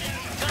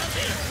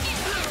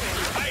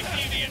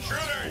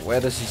 Where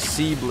does he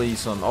see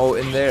Blizon? Oh,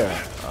 in there.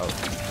 Oh,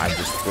 I'm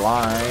just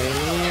blind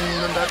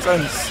in that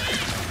sense.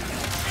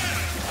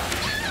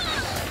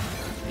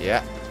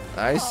 Yeah,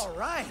 nice. All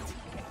right.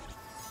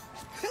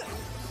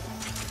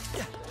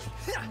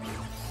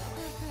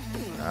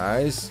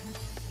 Nice.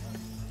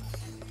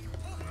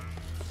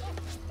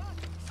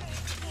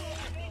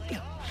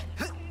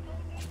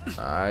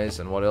 Nice,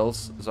 and what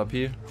else is up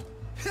here?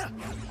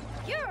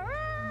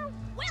 You're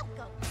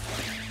welcome.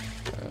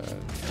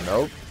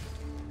 Nope.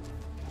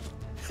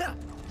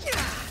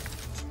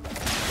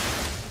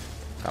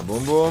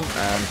 Kaboom boom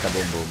and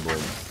kaboom boom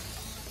boom.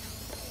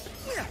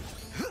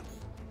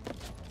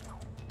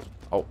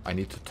 Oh, I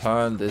need to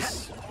turn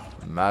this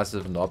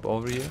massive knob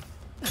over here.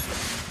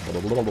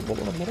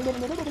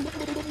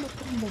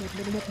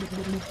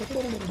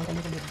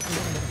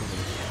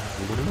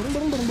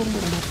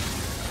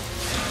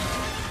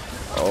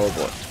 Oh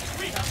boy.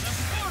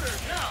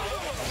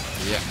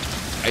 Yeah,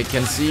 I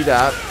can see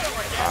that.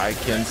 I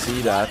can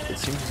see that. It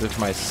seems as if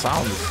my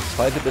sound is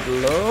slightly bit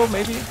low,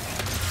 maybe?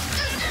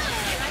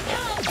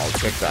 I'll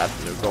check that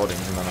in the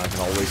recordings and then I can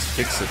always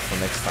fix it for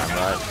next time,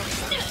 right?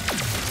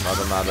 Not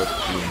a matter of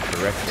being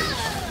correct every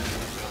time.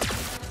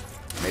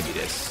 Maybe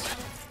this.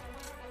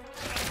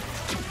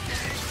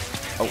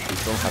 Oh, we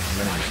still have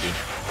some enemies here.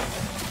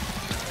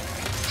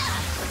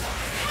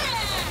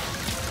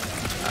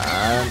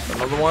 And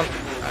another one.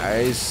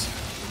 Nice.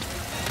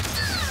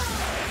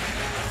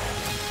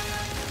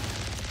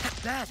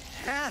 That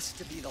has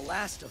to be the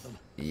last of them.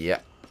 Yeah.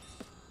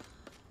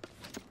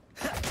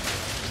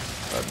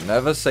 But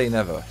never say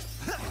never.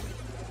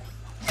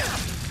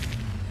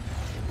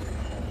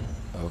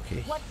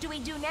 Okay. What do we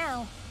do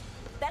now?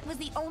 That was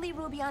the only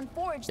ruby on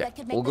Forge that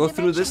could make we'll the go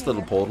through this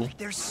dimension little portal.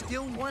 There's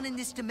still one in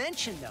this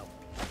dimension, though.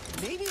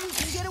 Maybe we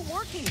can get it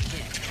working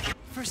again.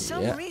 For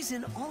some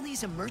reason, all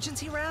these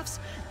emergency rafts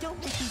don't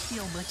make me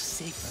feel much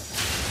safer.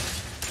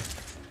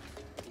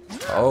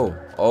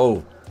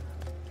 Oh.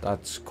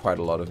 That's quite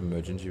a lot of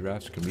emergency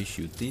rafts. Can we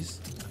shoot these?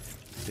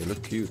 They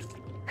look cute.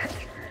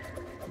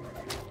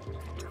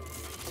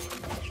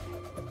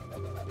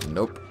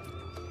 Nope.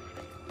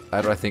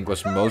 That I think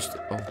was most...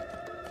 Oh.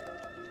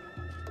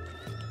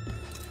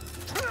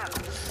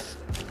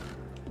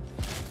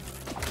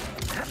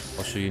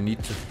 So you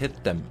need to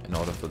hit them in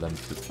order for them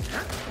to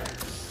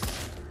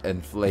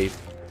inflate.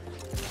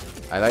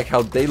 I like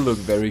how they look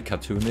very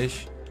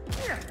cartoonish.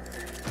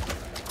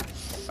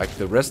 Like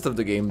the rest of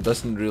the game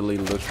doesn't really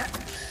look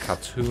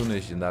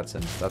cartoonish in that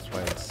sense. That's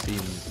why it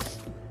seems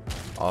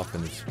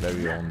often its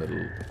very own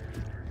little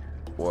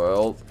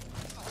world.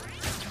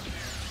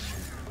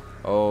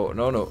 Oh,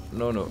 no.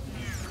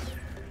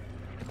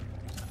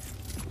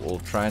 We'll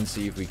try and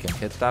see if we can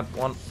hit that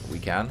one. We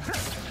can.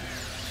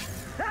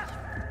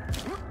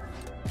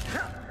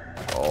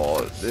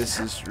 Oh, this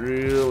is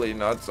really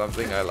not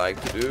something I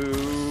like to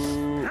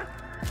do.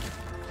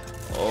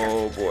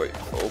 Oh boy.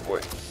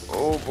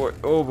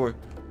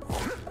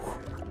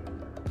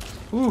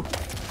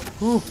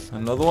 Ooh,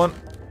 another one.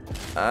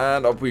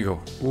 And up we go.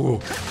 Ooh.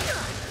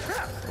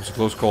 That was a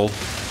close call.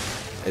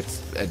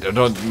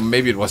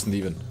 Maybe it wasn't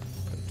even.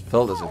 It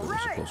felt as if it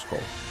was a close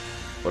call.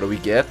 What do we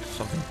get?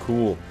 Something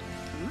cool.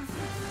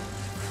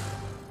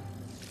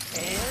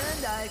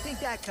 And I think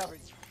that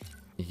covers.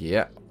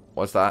 Yeah.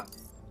 What's that?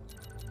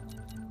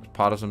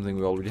 Part of something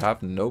we already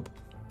have? Nope.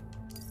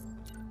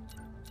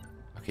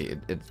 Okay,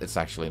 it's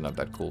actually not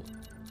that cool.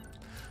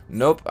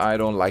 Nope, I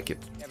don't like it.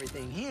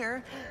 Everything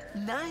here,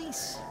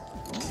 nice.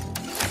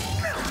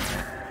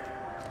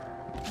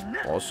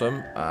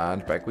 Awesome,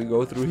 and back we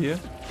go through here.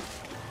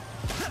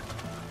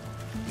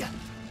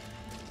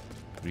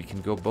 We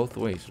can go both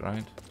ways,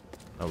 right?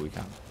 No, we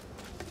can't.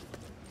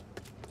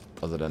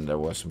 Other than there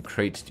were some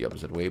crates the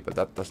opposite way, but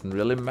that doesn't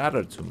really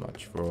matter too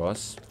much for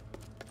us.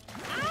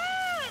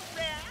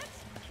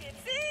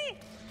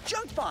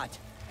 Junkbot,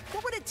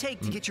 what would it take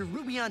to get your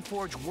Ruby on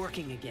Forge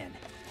working again?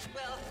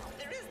 Well,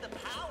 there is the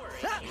power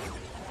in here.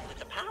 With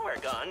the power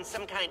gone,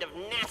 some kind of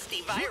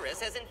nasty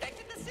virus has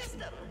infected the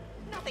system.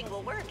 Nothing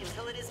will work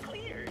until it is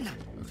cleared.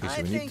 Okay,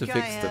 so we need to I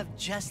fix have the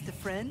just the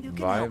friend who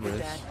can help with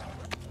virus. that.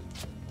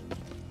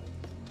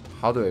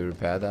 How do I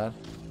repair that?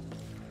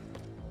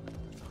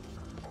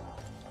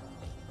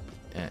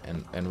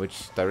 And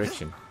which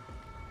direction?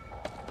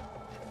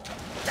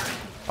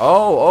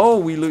 Oh,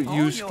 we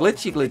use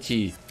glitchy.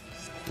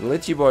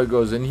 Glitchy boy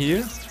goes in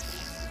here.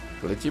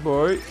 Glitchy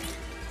boy.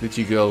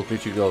 Glitchy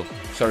girl.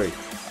 Sorry,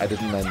 I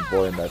didn't mean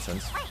boy in that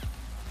sense.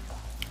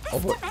 Oh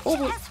boy.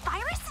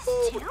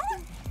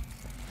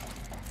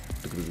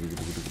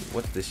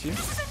 What's this here?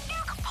 This is a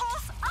nuke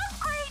pulse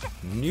upgrade.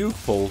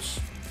 Nuke pulse.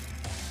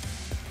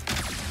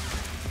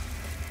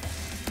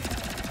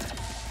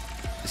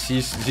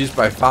 She's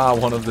by far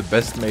one of the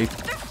best made.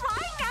 They're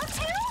flying now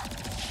too?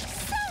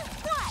 So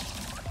what?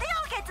 They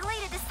all get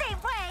deleted the same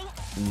way.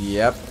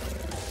 Yep.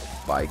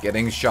 By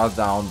getting shot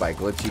down by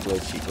glitchy.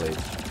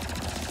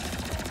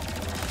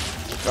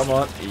 Come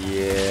on.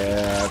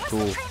 Yeah,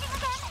 cool.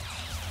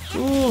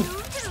 Cool. To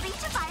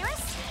delete a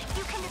virus,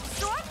 you can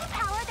absorb the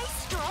power they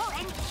stole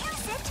and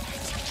use it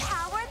to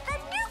power the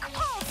nuke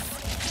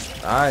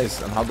pulse.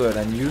 Nice. And how do I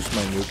then use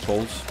my nuke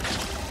pulse?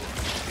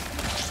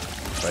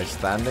 By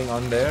standing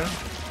on there.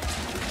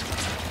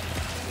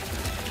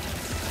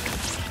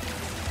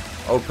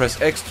 Oh,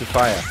 press X to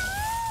fire.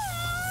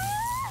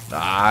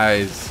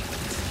 Nice.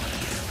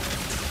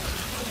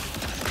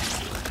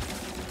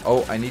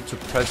 Oh, I need to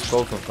press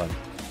both of them.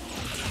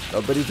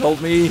 Nobody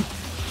told me.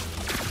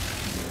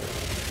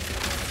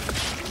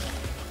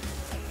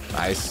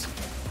 Nice.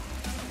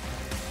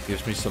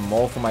 Gives me some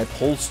more for my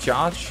pulse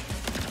charge.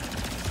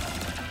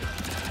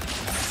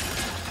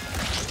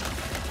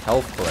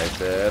 Health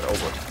collected.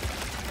 Over.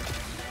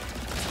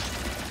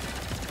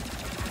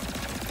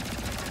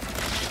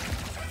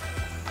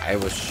 I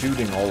was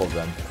shooting all of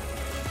them.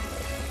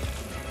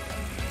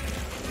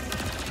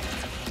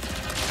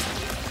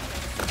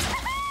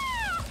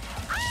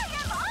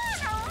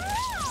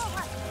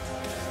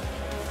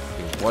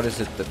 Okay, what is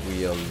it that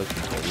we are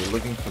looking for? We're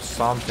looking for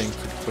something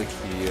to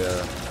quickly...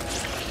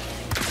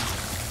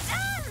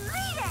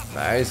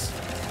 Nice.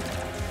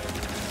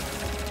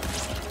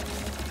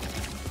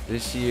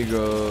 This here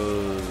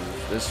goes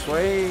this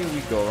way.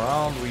 We go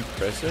around. We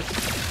press it.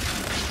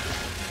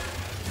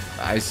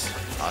 Nice.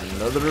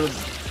 Another...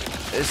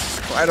 This is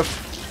quite a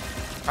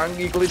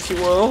funky, glitchy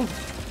world.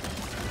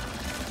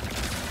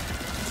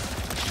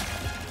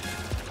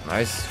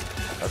 Nice.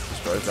 That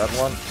destroys that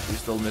one. We're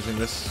still missing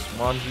this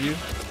one view.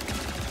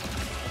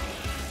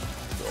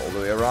 Go all the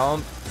way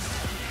around.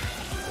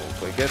 We'll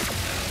click it.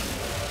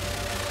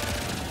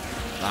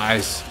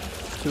 Nice.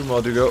 2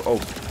 more to go. Oh. We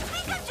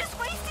are just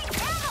wasting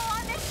ammo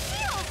on this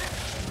shield.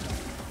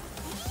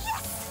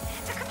 Yes!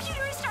 The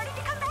computer is starting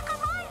to come back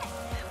online.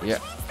 Which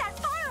means that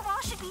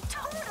firewall should be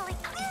totally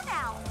clear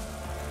now.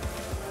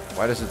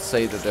 Why does it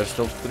say that there's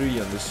still 3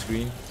 on the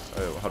screen?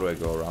 How do I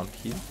go around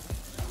here?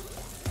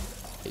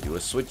 Okay, do a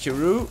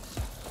switcheroo.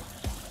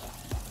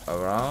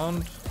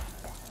 Around.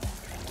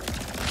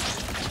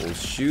 We'll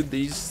shoot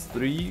these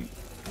 3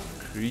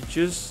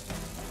 creatures.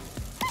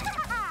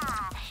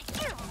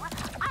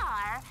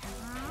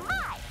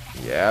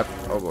 Yep.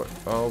 Oh boy.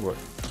 Oh boy.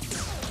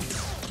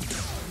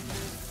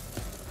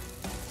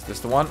 Is this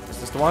the one? Is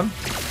this the one?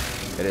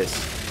 It is.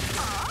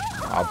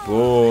 Ah,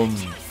 boom.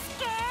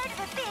 Scared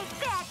the big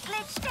bad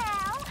glitch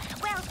now?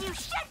 Well, you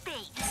should be,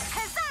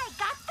 cause I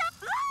got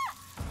the...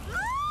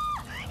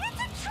 It's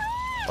a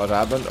trap! What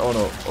happened? Oh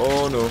no.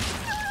 Oh no.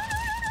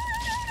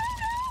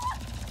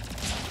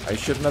 I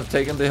shouldn't have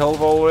taken the health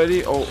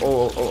already.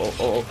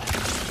 Oh.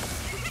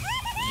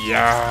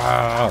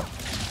 Yeah.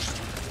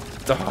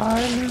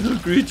 Die, little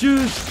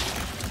creatures.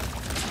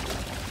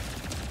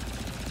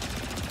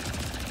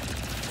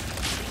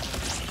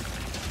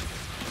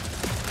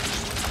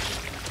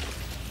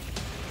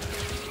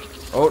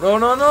 Oh,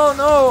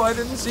 no. I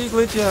didn't see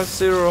Glitchy has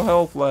 0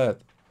 health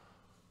left.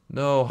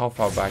 No, how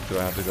far back do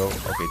I have to go?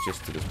 Okay,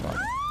 just to this part.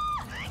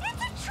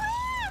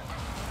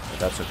 But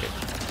that's okay.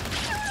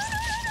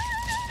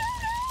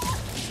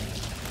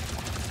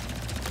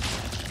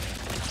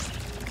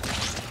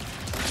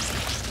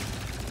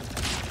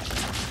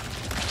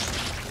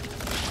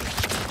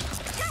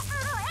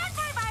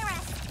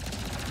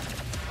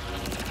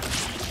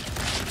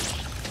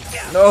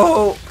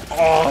 No!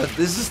 Oh,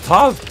 this is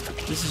tough.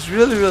 This is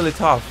really, really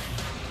tough.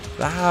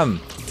 Damn.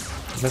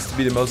 This has to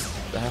be the most...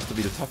 That has to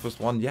be the toughest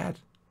one yet.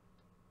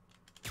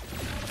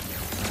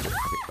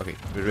 Okay.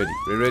 We're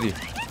ready.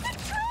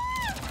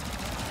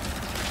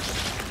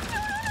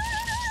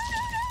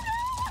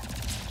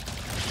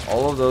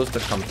 All of those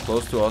that come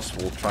close to us,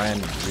 we'll try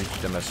and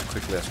reach them as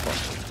quickly as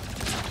possible.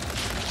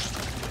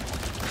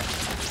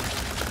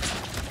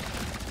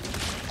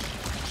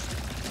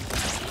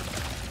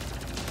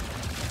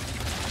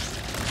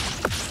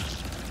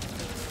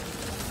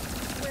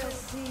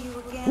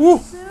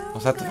 Woo!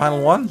 Was that the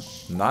final one?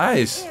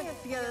 Nice!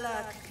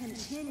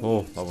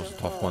 Oh, that was a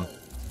tough one.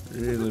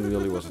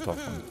 Really was a tough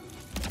one.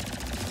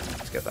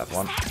 Let's get that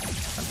one. And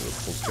do a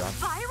full jump.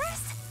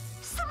 Virus?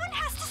 Someone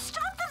has to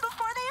stop them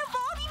before they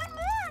evolve even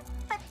more!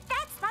 But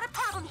that's not a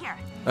problem here.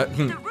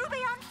 The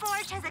Rubion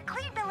Forge has a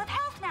clean bill of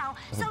health now,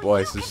 so boy,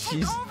 you so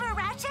can take over,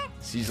 Ratchet!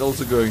 She's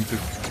also going to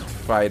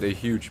fight a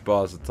huge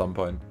boss at some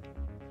point.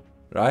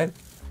 Right?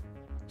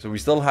 So we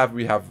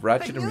have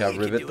Ratchet and we have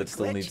Rivet that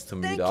still needs to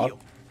meet up.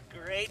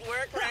 Great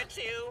work,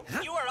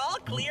 Ratchu. You are all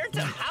clear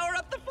to power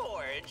up the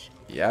forge.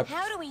 Yep.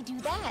 How do we do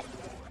that?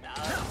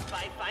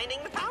 By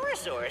finding the power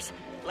source.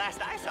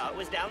 Last I saw it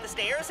was down the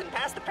stairs and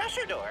past the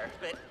pressure door.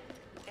 But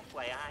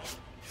FYI,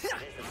 there's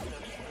a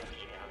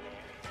switch down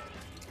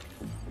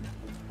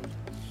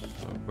there.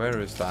 So where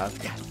is that?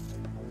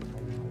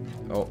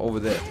 Oh, over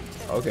there.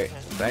 Okay,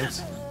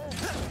 thanks.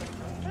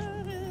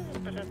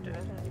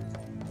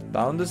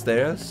 Down the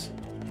stairs.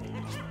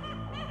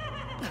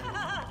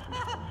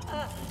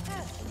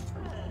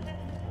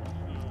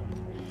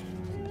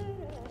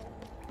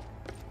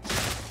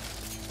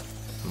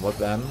 What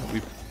then?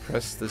 We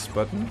press this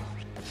button.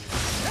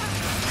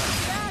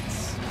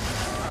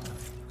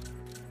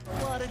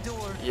 What a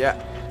door.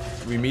 Yeah.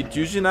 We meet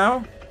Yuji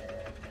now.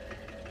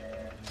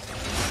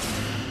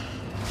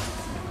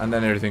 And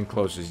then everything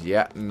closes.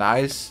 Yeah,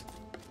 nice.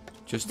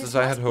 Just as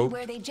I had hoped.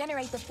 Where they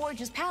generate the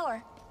forge's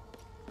power.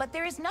 But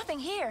there is nothing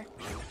here.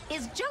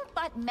 Is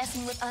Junkbot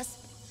messing with us?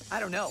 I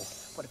don't know,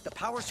 but if the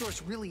power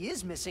source really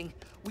is missing,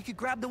 we could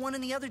grab the one in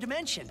the other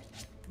dimension.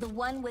 The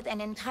one with an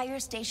entire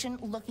station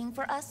looking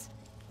for us?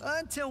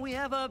 Until we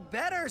have a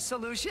better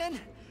solution.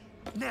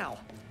 Now,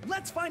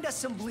 let's find us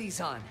some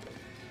Blizon.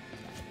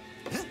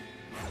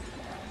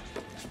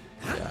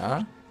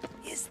 Yeah.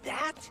 Is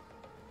that?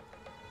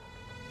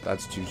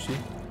 That's juicy.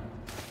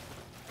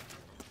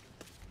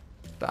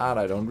 That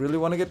I don't really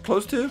want to get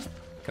close to.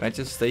 Can I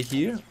just stay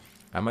here?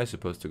 Am I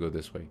supposed to go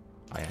this way?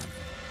 I am.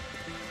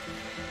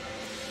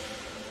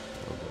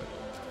 Oh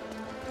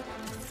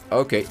boy.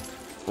 Okay.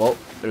 well,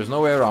 there's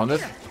no way around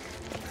it.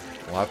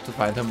 We'll have to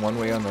find him one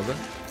way or another,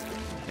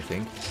 I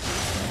think.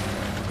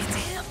 It's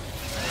him.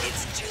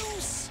 It's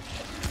Juice.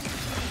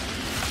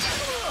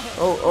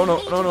 Oh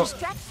no, no, no.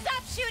 Stop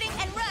shooting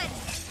and run.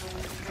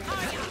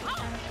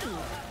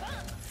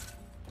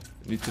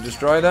 Need to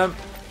destroy them.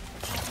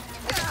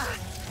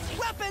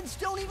 Weapons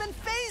don't even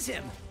phase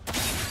him.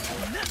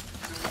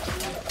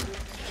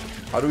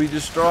 How do we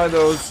destroy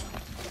those?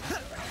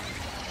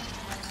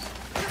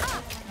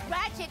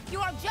 Ratchet, you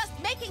are just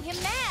making him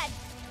mad.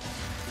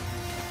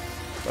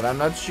 But I'm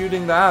not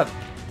shooting that.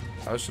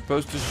 I was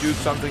supposed to shoot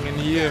something in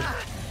here.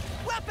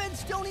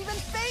 Weapons don't even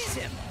phase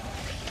him.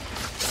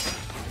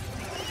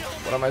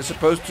 What am I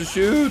supposed to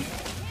shoot?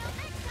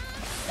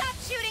 Stop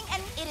shooting,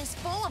 and it is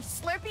full of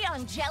Slurpee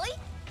on jelly?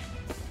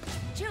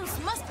 Juice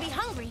must be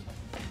hungry.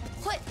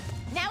 Quick,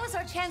 now is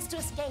our chance to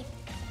escape.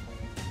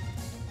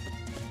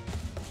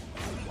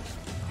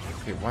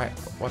 Okay, why?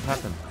 What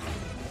happened?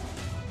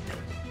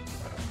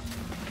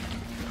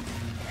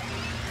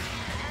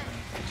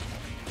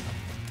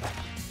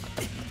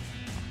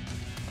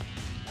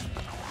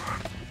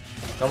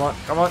 Come on,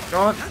 come on,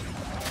 come on.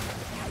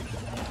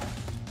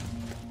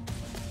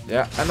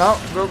 Yeah, and now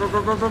go, go,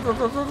 go, go, go, go,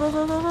 go, go, go,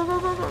 go, go, go,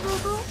 go, go, go,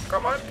 go.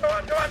 Come on, come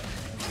on, come on.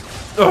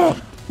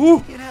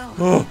 Oh, You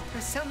know,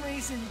 for some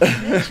reason, the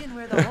dimension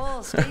where the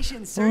whole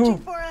station's searching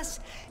for us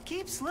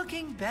keeps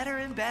looking better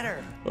and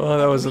better. Oh,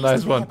 that was a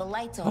nice one. have the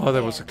lights on Oh,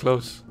 that was a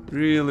close,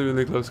 really,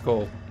 really close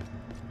call.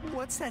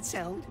 What's that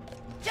sound?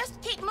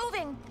 Just keep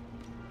moving.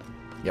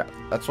 Yeah,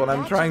 that's what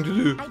I'm trying to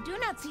do. I do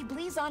not see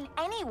Blizon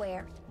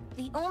anywhere.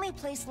 The only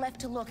place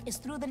left to look is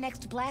through the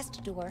next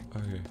blast door.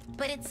 Okay.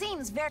 But it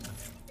seems very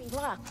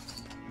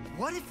locked.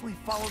 What if we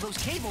follow those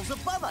cables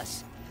above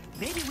us?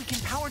 Maybe we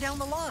can power down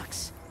the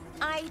locks.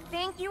 I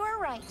think you are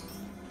right.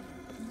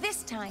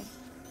 This time.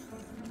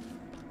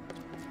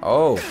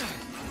 Oh,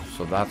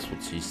 so that's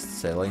what she's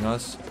selling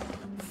us.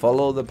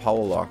 Follow the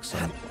power locks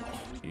and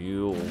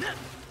you'll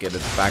get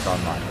it back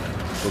online.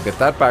 We'll get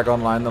that back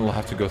online, then we'll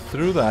have to go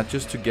through that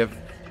just to get...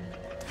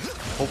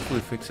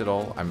 hopefully fix it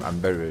all. I'm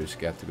very, very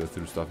scared to go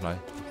through stuff now.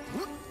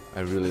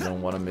 I really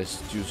don't want to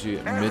miss Juicy...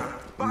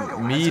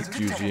 meet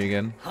Juicy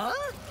again.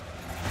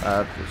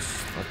 That was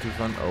not too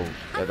fun. Oh,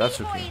 yeah,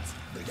 that's okay.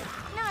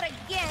 Not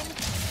again.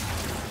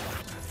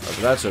 But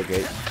that's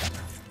okay.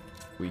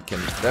 We can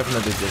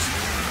definitely just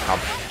hop.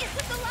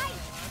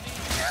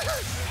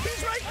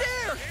 He's right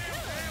there!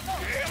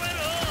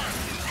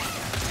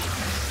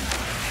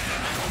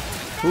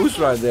 Who's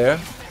right there?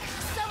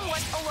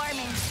 Somewhat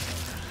alarming.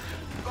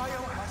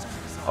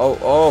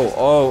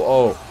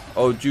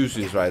 Oh,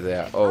 Juicy's right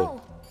there.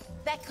 Oh.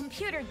 That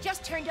computer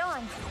just turned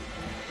on.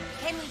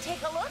 Can we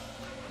take a look?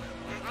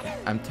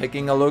 I'm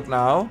taking a look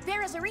now.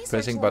 There is a research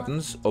Pressing log.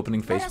 buttons,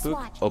 opening Let us Facebook,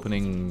 watch.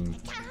 opening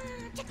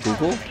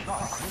Google.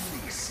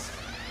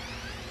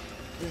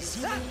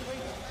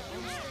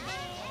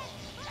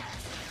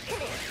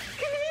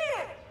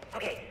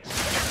 Okay.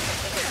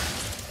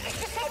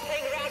 Stop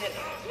playing around and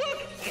look,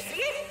 you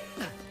see it?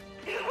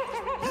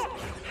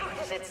 How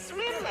does it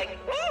swim like?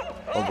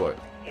 Oh boy.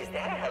 Is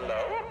that a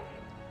hello?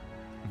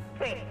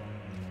 Wait,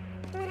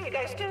 what are you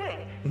guys doing?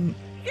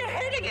 You're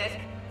hurting us!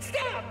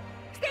 Stop!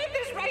 Stop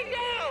this right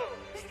now!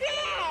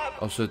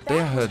 Stop! Oh, so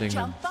they're hurting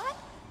him.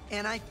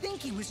 And I think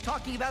he was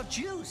talking about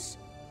Juice.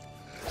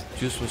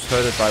 Juice was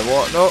hurted by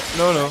what? No,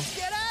 no, no.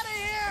 Get out of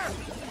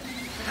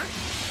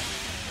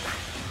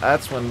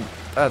here!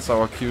 That's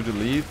our cue to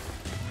leave.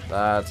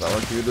 That's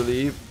our cue to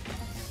leave.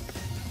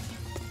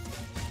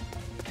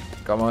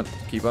 Come on,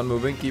 keep on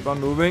moving, keep on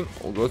moving.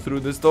 We'll go through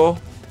this door.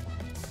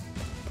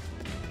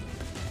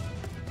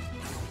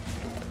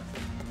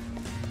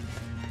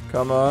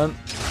 Come on.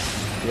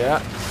 Yeah.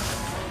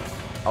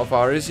 How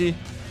far is he?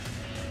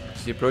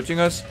 Is he approaching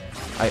us?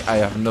 I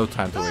have no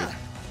time to wait.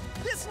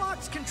 This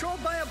lock's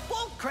controlled by a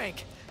bolt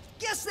crank.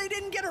 Guess they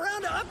didn't get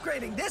around to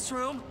upgrading this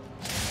room.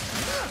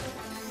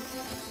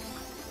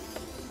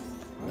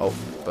 Oh,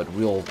 but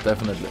we'll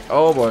definitely...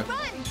 Oh boy.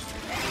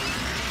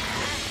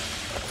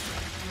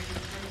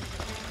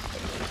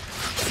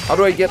 How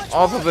do I get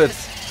off of it?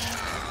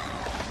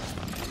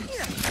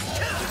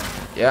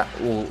 Yeah,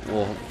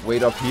 we'll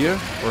wait up here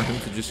for him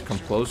to just come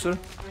closer.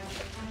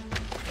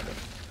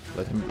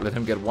 Let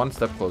him get one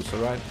step closer,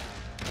 right?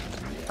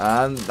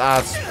 And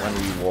that's when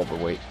we warp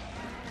away.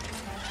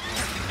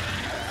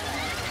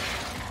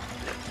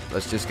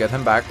 Let's just get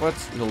him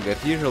backwards. He'll get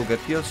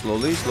here,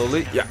 slowly,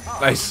 slowly. Yeah,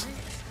 nice.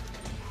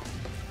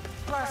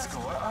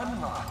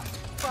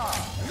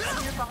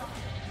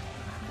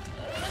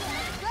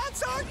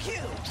 That's our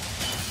cue.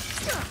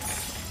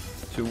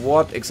 To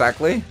what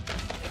exactly?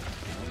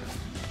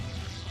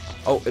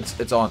 Oh,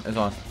 it's on.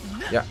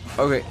 Yeah,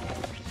 okay.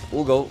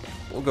 We'll go.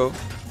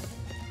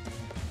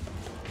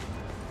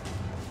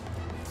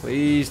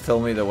 Please tell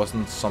me there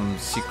wasn't some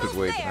secret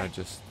way that I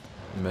just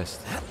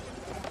missed.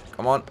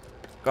 Come on,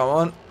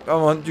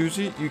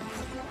 Juicy.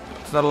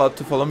 It's not allowed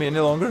to follow me any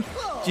longer.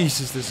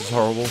 Jesus, this is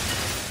horrible.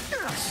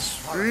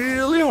 This is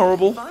really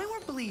horrible. If I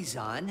were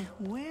Blizon,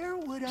 where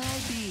would I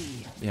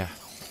be? Yeah,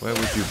 where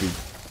would you be?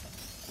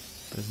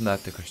 Isn't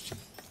that the question?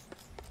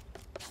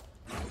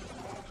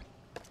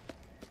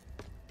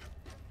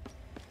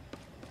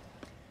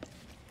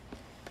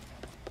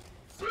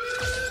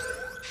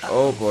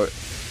 Oh boy.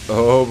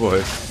 Oh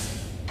boy.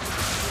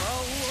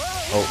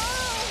 Oh.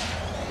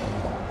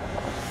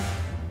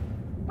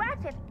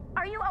 Ratchet,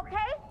 are you okay?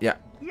 Yeah.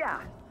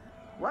 Yeah.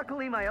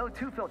 Luckily, my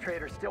O2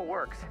 filtrator still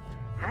works.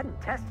 Hadn't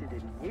tested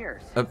it in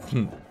years.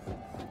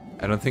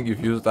 I don't think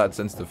you've used that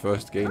since the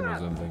first game or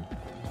something.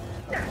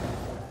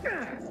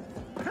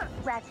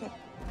 Ratchet,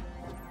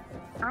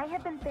 I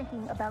have been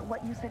thinking about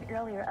what you said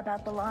earlier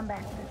about the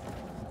Lombasters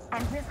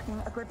and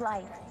risking a good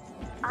life.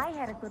 I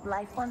had a good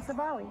life on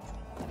Savali.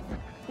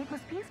 It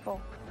was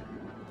peaceful,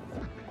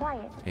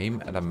 quiet,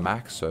 Aim at a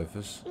max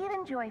surface.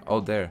 even joyful. Oh,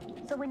 there.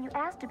 So when you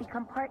asked to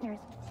become partners,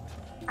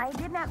 I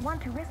did not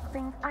want to risk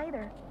things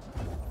either.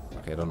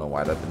 Okay, I don't know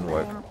why that didn't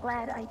work. I'm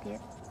glad I did.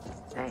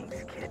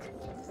 Thanks, kid.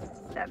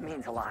 That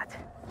means a lot.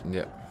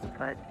 Yeah.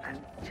 But I'm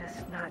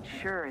just not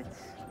sure it's...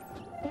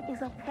 It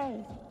is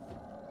okay.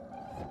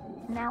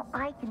 Now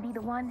I can be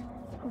the one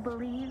who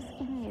believes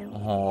in you.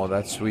 Oh,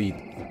 that's sweet.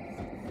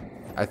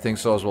 I think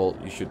so as well.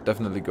 You should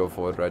definitely go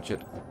for it,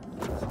 Ratchet.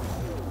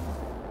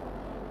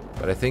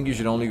 But I think you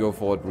should only go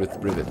for it with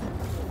Rivet.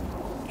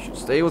 You should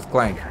stay with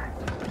Clank.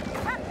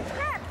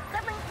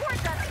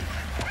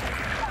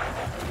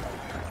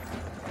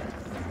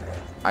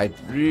 I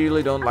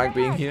really don't like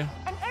being here.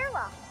 An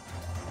airlock.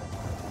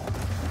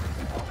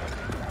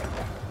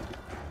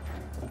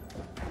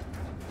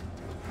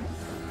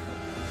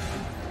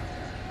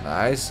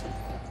 Nice.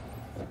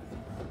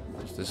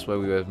 Is this where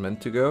we were meant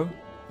to go?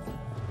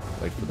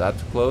 Wait for that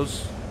to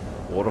close.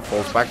 Water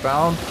falls back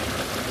down.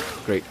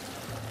 Great.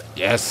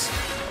 Yes.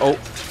 Oh.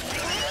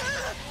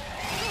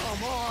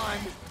 Come on.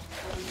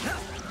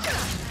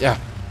 Yeah.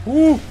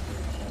 Woo.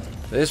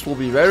 This will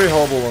be very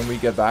horrible when we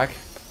get back.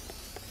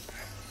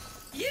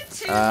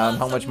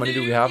 How much money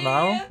do we have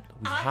now?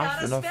 We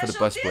have enough for the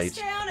bus plates.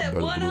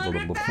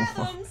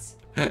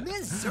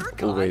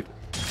 Oh wait.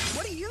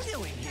 What are you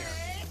doing here?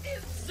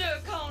 If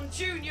Zircon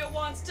Jr.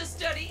 wants to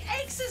study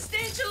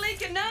existential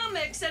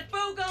economics at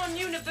Bogon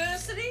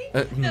University,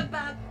 then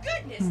by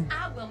goodness,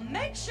 I will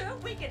make sure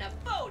we can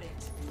afford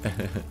it.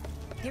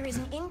 There is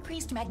an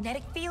increased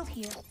magnetic field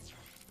here.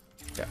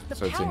 Yeah, The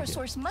so it's in power here.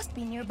 source must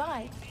be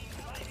nearby.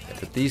 Yeah,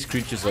 but these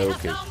creatures are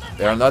okay.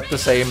 They are not the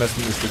same as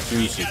Mr.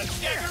 Juicy.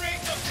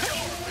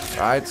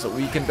 Right, so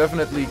we can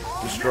definitely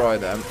destroy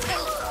them.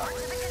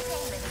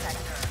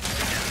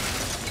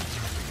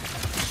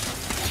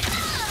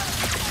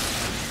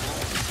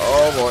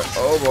 Oh boy,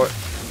 oh boy.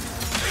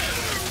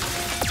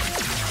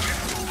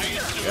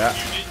 Yeah.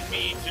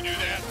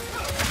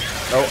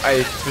 No,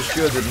 I for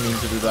sure didn't mean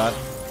to do that.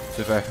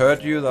 So if I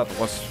hurt you, that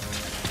was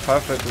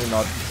perfectly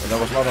not, that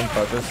was not on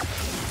purpose.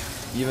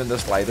 Even the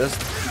slightest.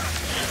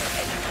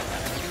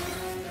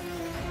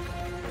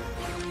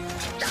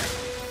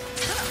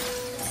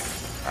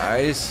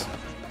 Nice.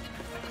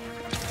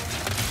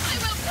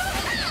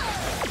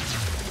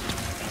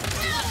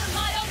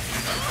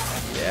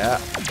 Yeah.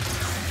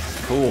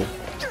 Cool.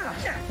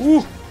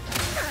 Woo.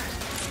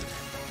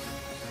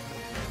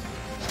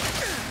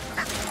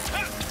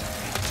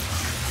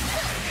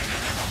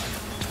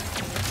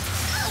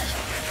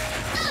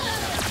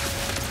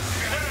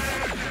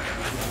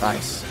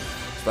 Nice.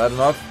 Is that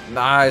enough?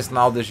 Nice.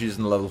 Now this is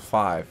in level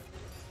 5.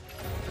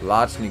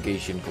 Large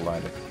negation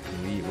collider.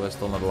 We're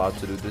still not allowed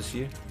to do this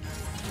here.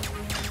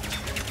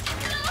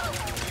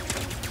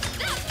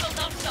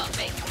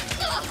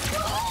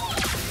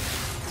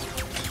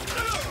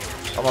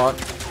 Come on.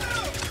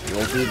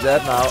 You'll be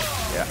dead now.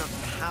 Yeah. The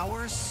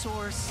power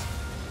source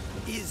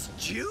is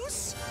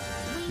juice?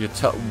 You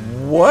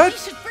what? You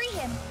should free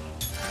him.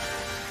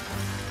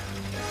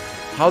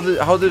 How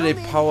did they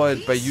power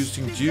it by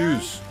using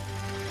juice?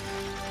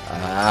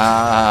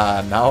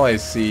 Ah, now I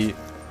see. It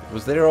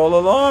was there all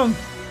along.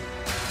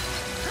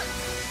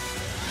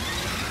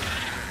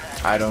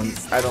 I don't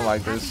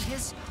like this.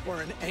 Hiss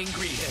or an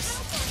angry hiss?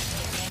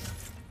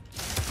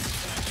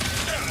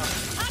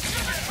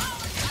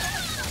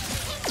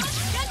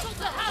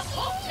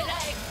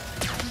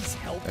 He's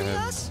helping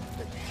us?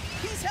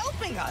 He's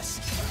helping us.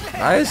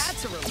 Nice.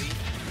 That's a relief.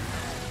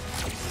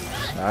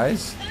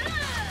 Nice.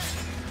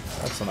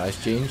 That's a nice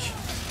change.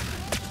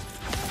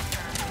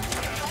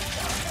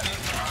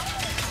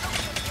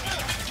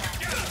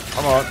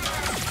 Come on.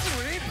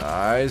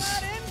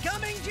 Nice.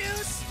 Incoming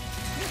juice.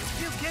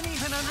 You can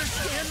even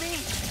understand me.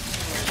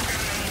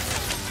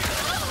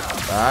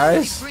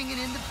 Nice. Bringing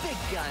in the big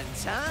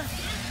guns, huh?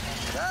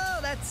 Oh,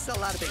 that's a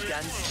lot of big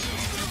guns.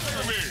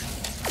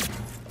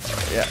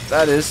 Yeah,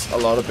 that is a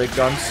lot of big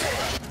guns.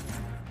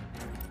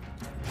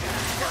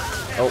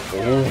 Oh,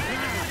 oh.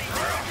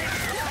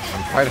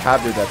 I'm quite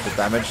happy that the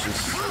damage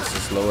is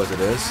as low as it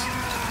is.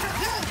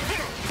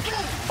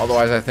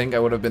 Otherwise, I think I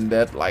would have been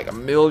dead like a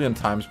million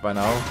times by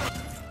now.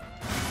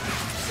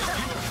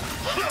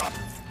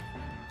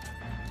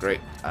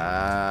 Great.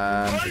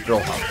 And the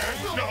drill hunt.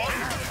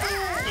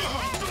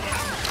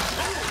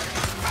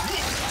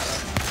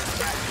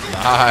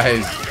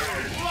 Nice.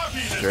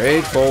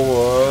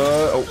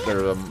 Straightforward. Oh,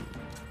 there's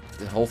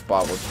the health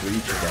bar was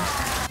reached again.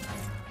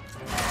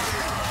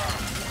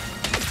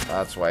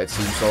 That's why it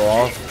seems so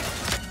off.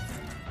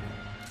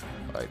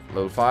 Like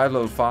level 5,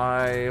 level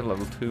 5,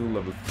 level 2,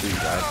 level 3,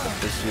 guys. But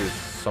this here is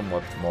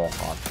somewhat more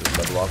hard to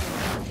level up.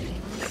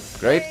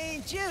 Great.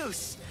 Hey,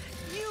 Juice.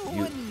 You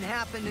wouldn't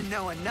happen to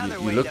know another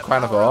you way look to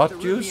kind of power up odd, the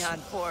Juice. Ruby on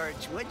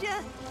Forge, would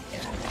ya?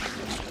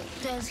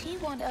 Does he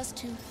want us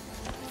to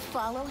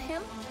follow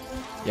him?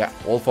 Yeah,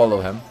 we'll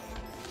follow him.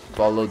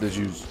 Follow the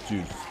juice.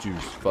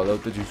 Follow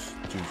the juice.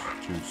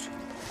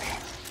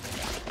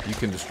 You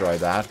can destroy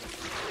that.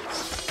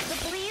 The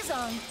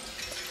Blazon.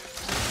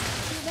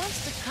 He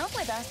wants to come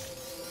with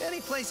us.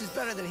 Any place is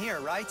better than here,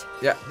 right?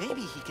 Yeah.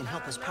 Maybe he can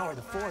help us power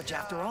the forge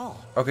after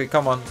all. Okay,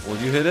 come on. Will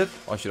you hit it?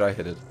 Or should I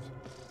hit it?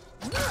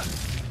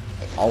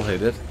 I'll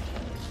hit it.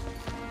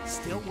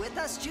 Still with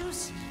us,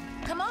 Juice?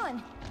 Come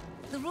on.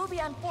 The Ruby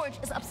on Forge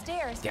is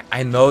upstairs. Yeah,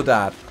 I know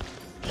that.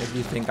 Where do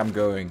you think I'm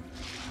going?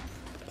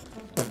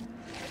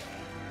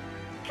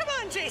 Come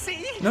on,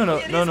 JC. No.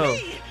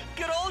 Me.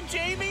 Good old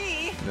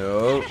JB.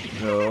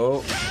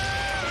 No.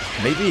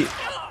 Maybe,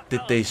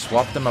 did they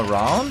swap them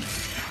around?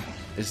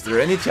 Is there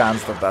any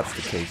chance that that's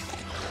the case?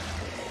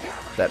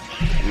 That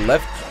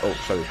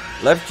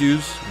left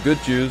juice, good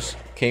juice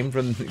came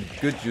from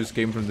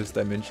this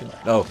dimension?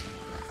 No.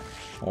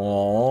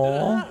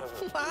 Oh.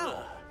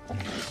 Wow.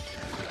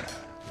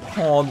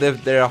 Oh,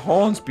 their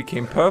horns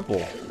became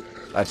purple.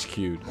 That's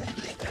cute.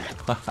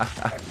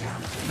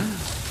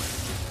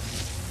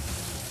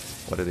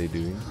 What are they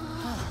doing?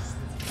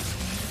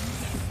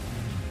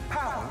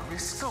 Power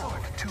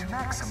restored to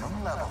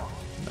maximum level.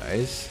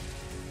 Nice.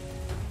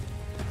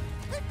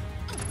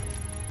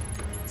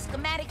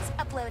 Schematics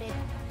uploaded.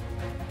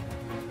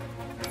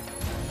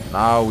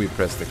 Now we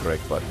press the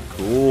correct button.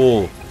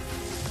 Cool.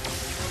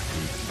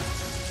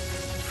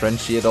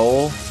 Frenchy it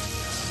all.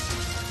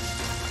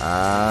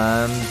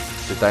 And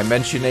the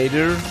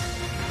Dimensionator.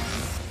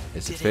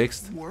 Is it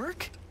fixed? Did it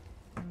work?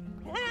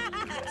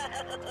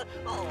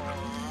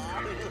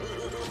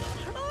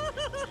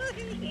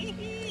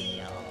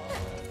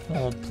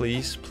 Oh,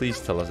 please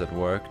tell us it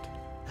worked.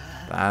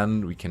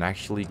 And we can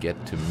actually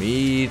get to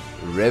meet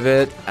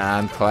Rivet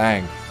and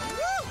Clank.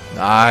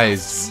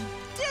 Nice.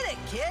 Did it,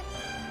 kid?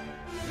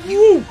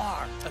 You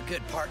are a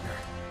good partner.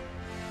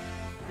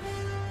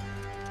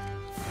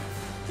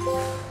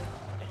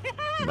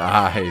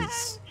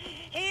 Nice.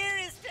 Here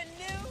is to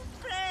new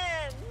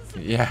friends.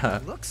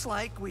 Yeah. Looks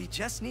like we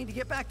just need to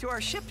get back to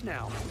our ship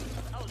now.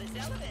 Oh, this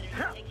elevator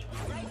will take you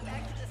right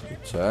back to the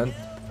surface. Turn. No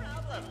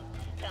problem.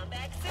 Come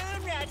back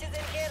soon, Ratchet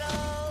and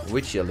Kiddo.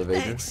 Which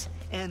elevator? Thanks,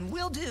 and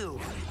we'll do.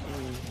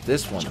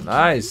 This one.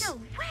 Nice. No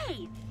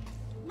way!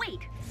 Wait,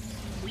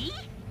 we?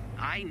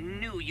 I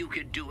knew you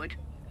could do it.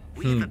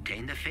 We've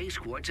obtained the face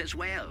quartz as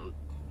well.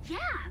 Yeah,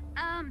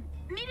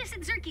 meet us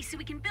at Zerky so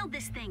we can build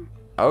this thing.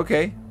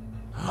 Okay.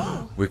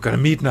 We're gonna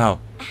meet now.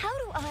 How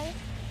do I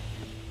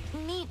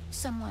meet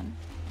someone?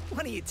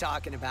 What are you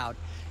talking about?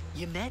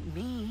 You met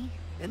me,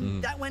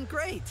 and that went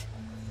great.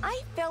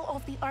 I fell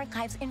off the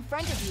archives in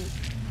front of you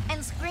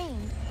and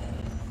screamed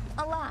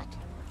a lot.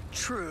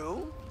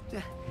 True.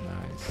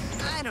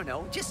 Nice. I don't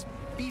know, just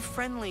be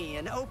friendly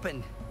and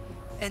open.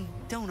 And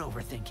don't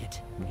overthink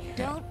it.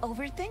 Don't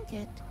overthink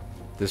it.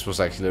 This was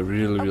actually a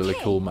really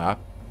cool map.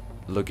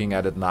 Looking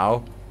at it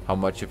now, how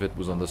much of it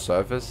was on the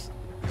surface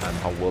and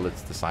how well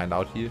it's designed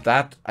out here.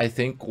 That, I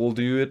think, will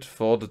do it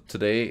for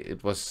today.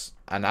 It was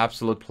an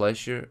absolute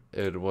pleasure.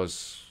 It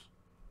was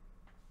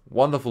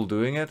wonderful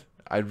doing it.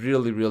 I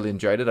really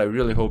enjoyed it. I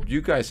really hope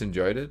you guys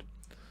enjoyed it.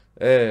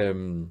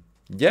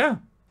 Yeah,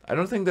 I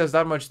don't think there's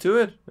that much to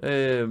it.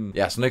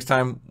 Yeah, so next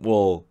time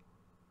we'll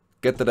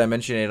get the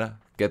Dimensionator,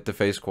 get the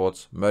face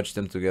quartz, merge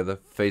them together,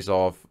 face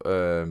off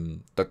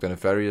Dr.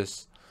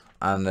 Nefarious,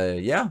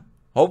 and yeah,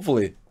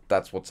 hopefully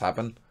that's what's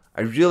happened.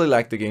 I really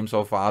like the game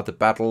so far. The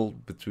battle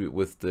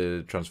with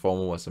the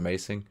Transformer was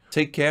amazing.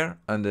 Take care,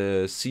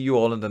 and see you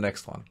all in the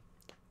next one.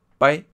 Bye.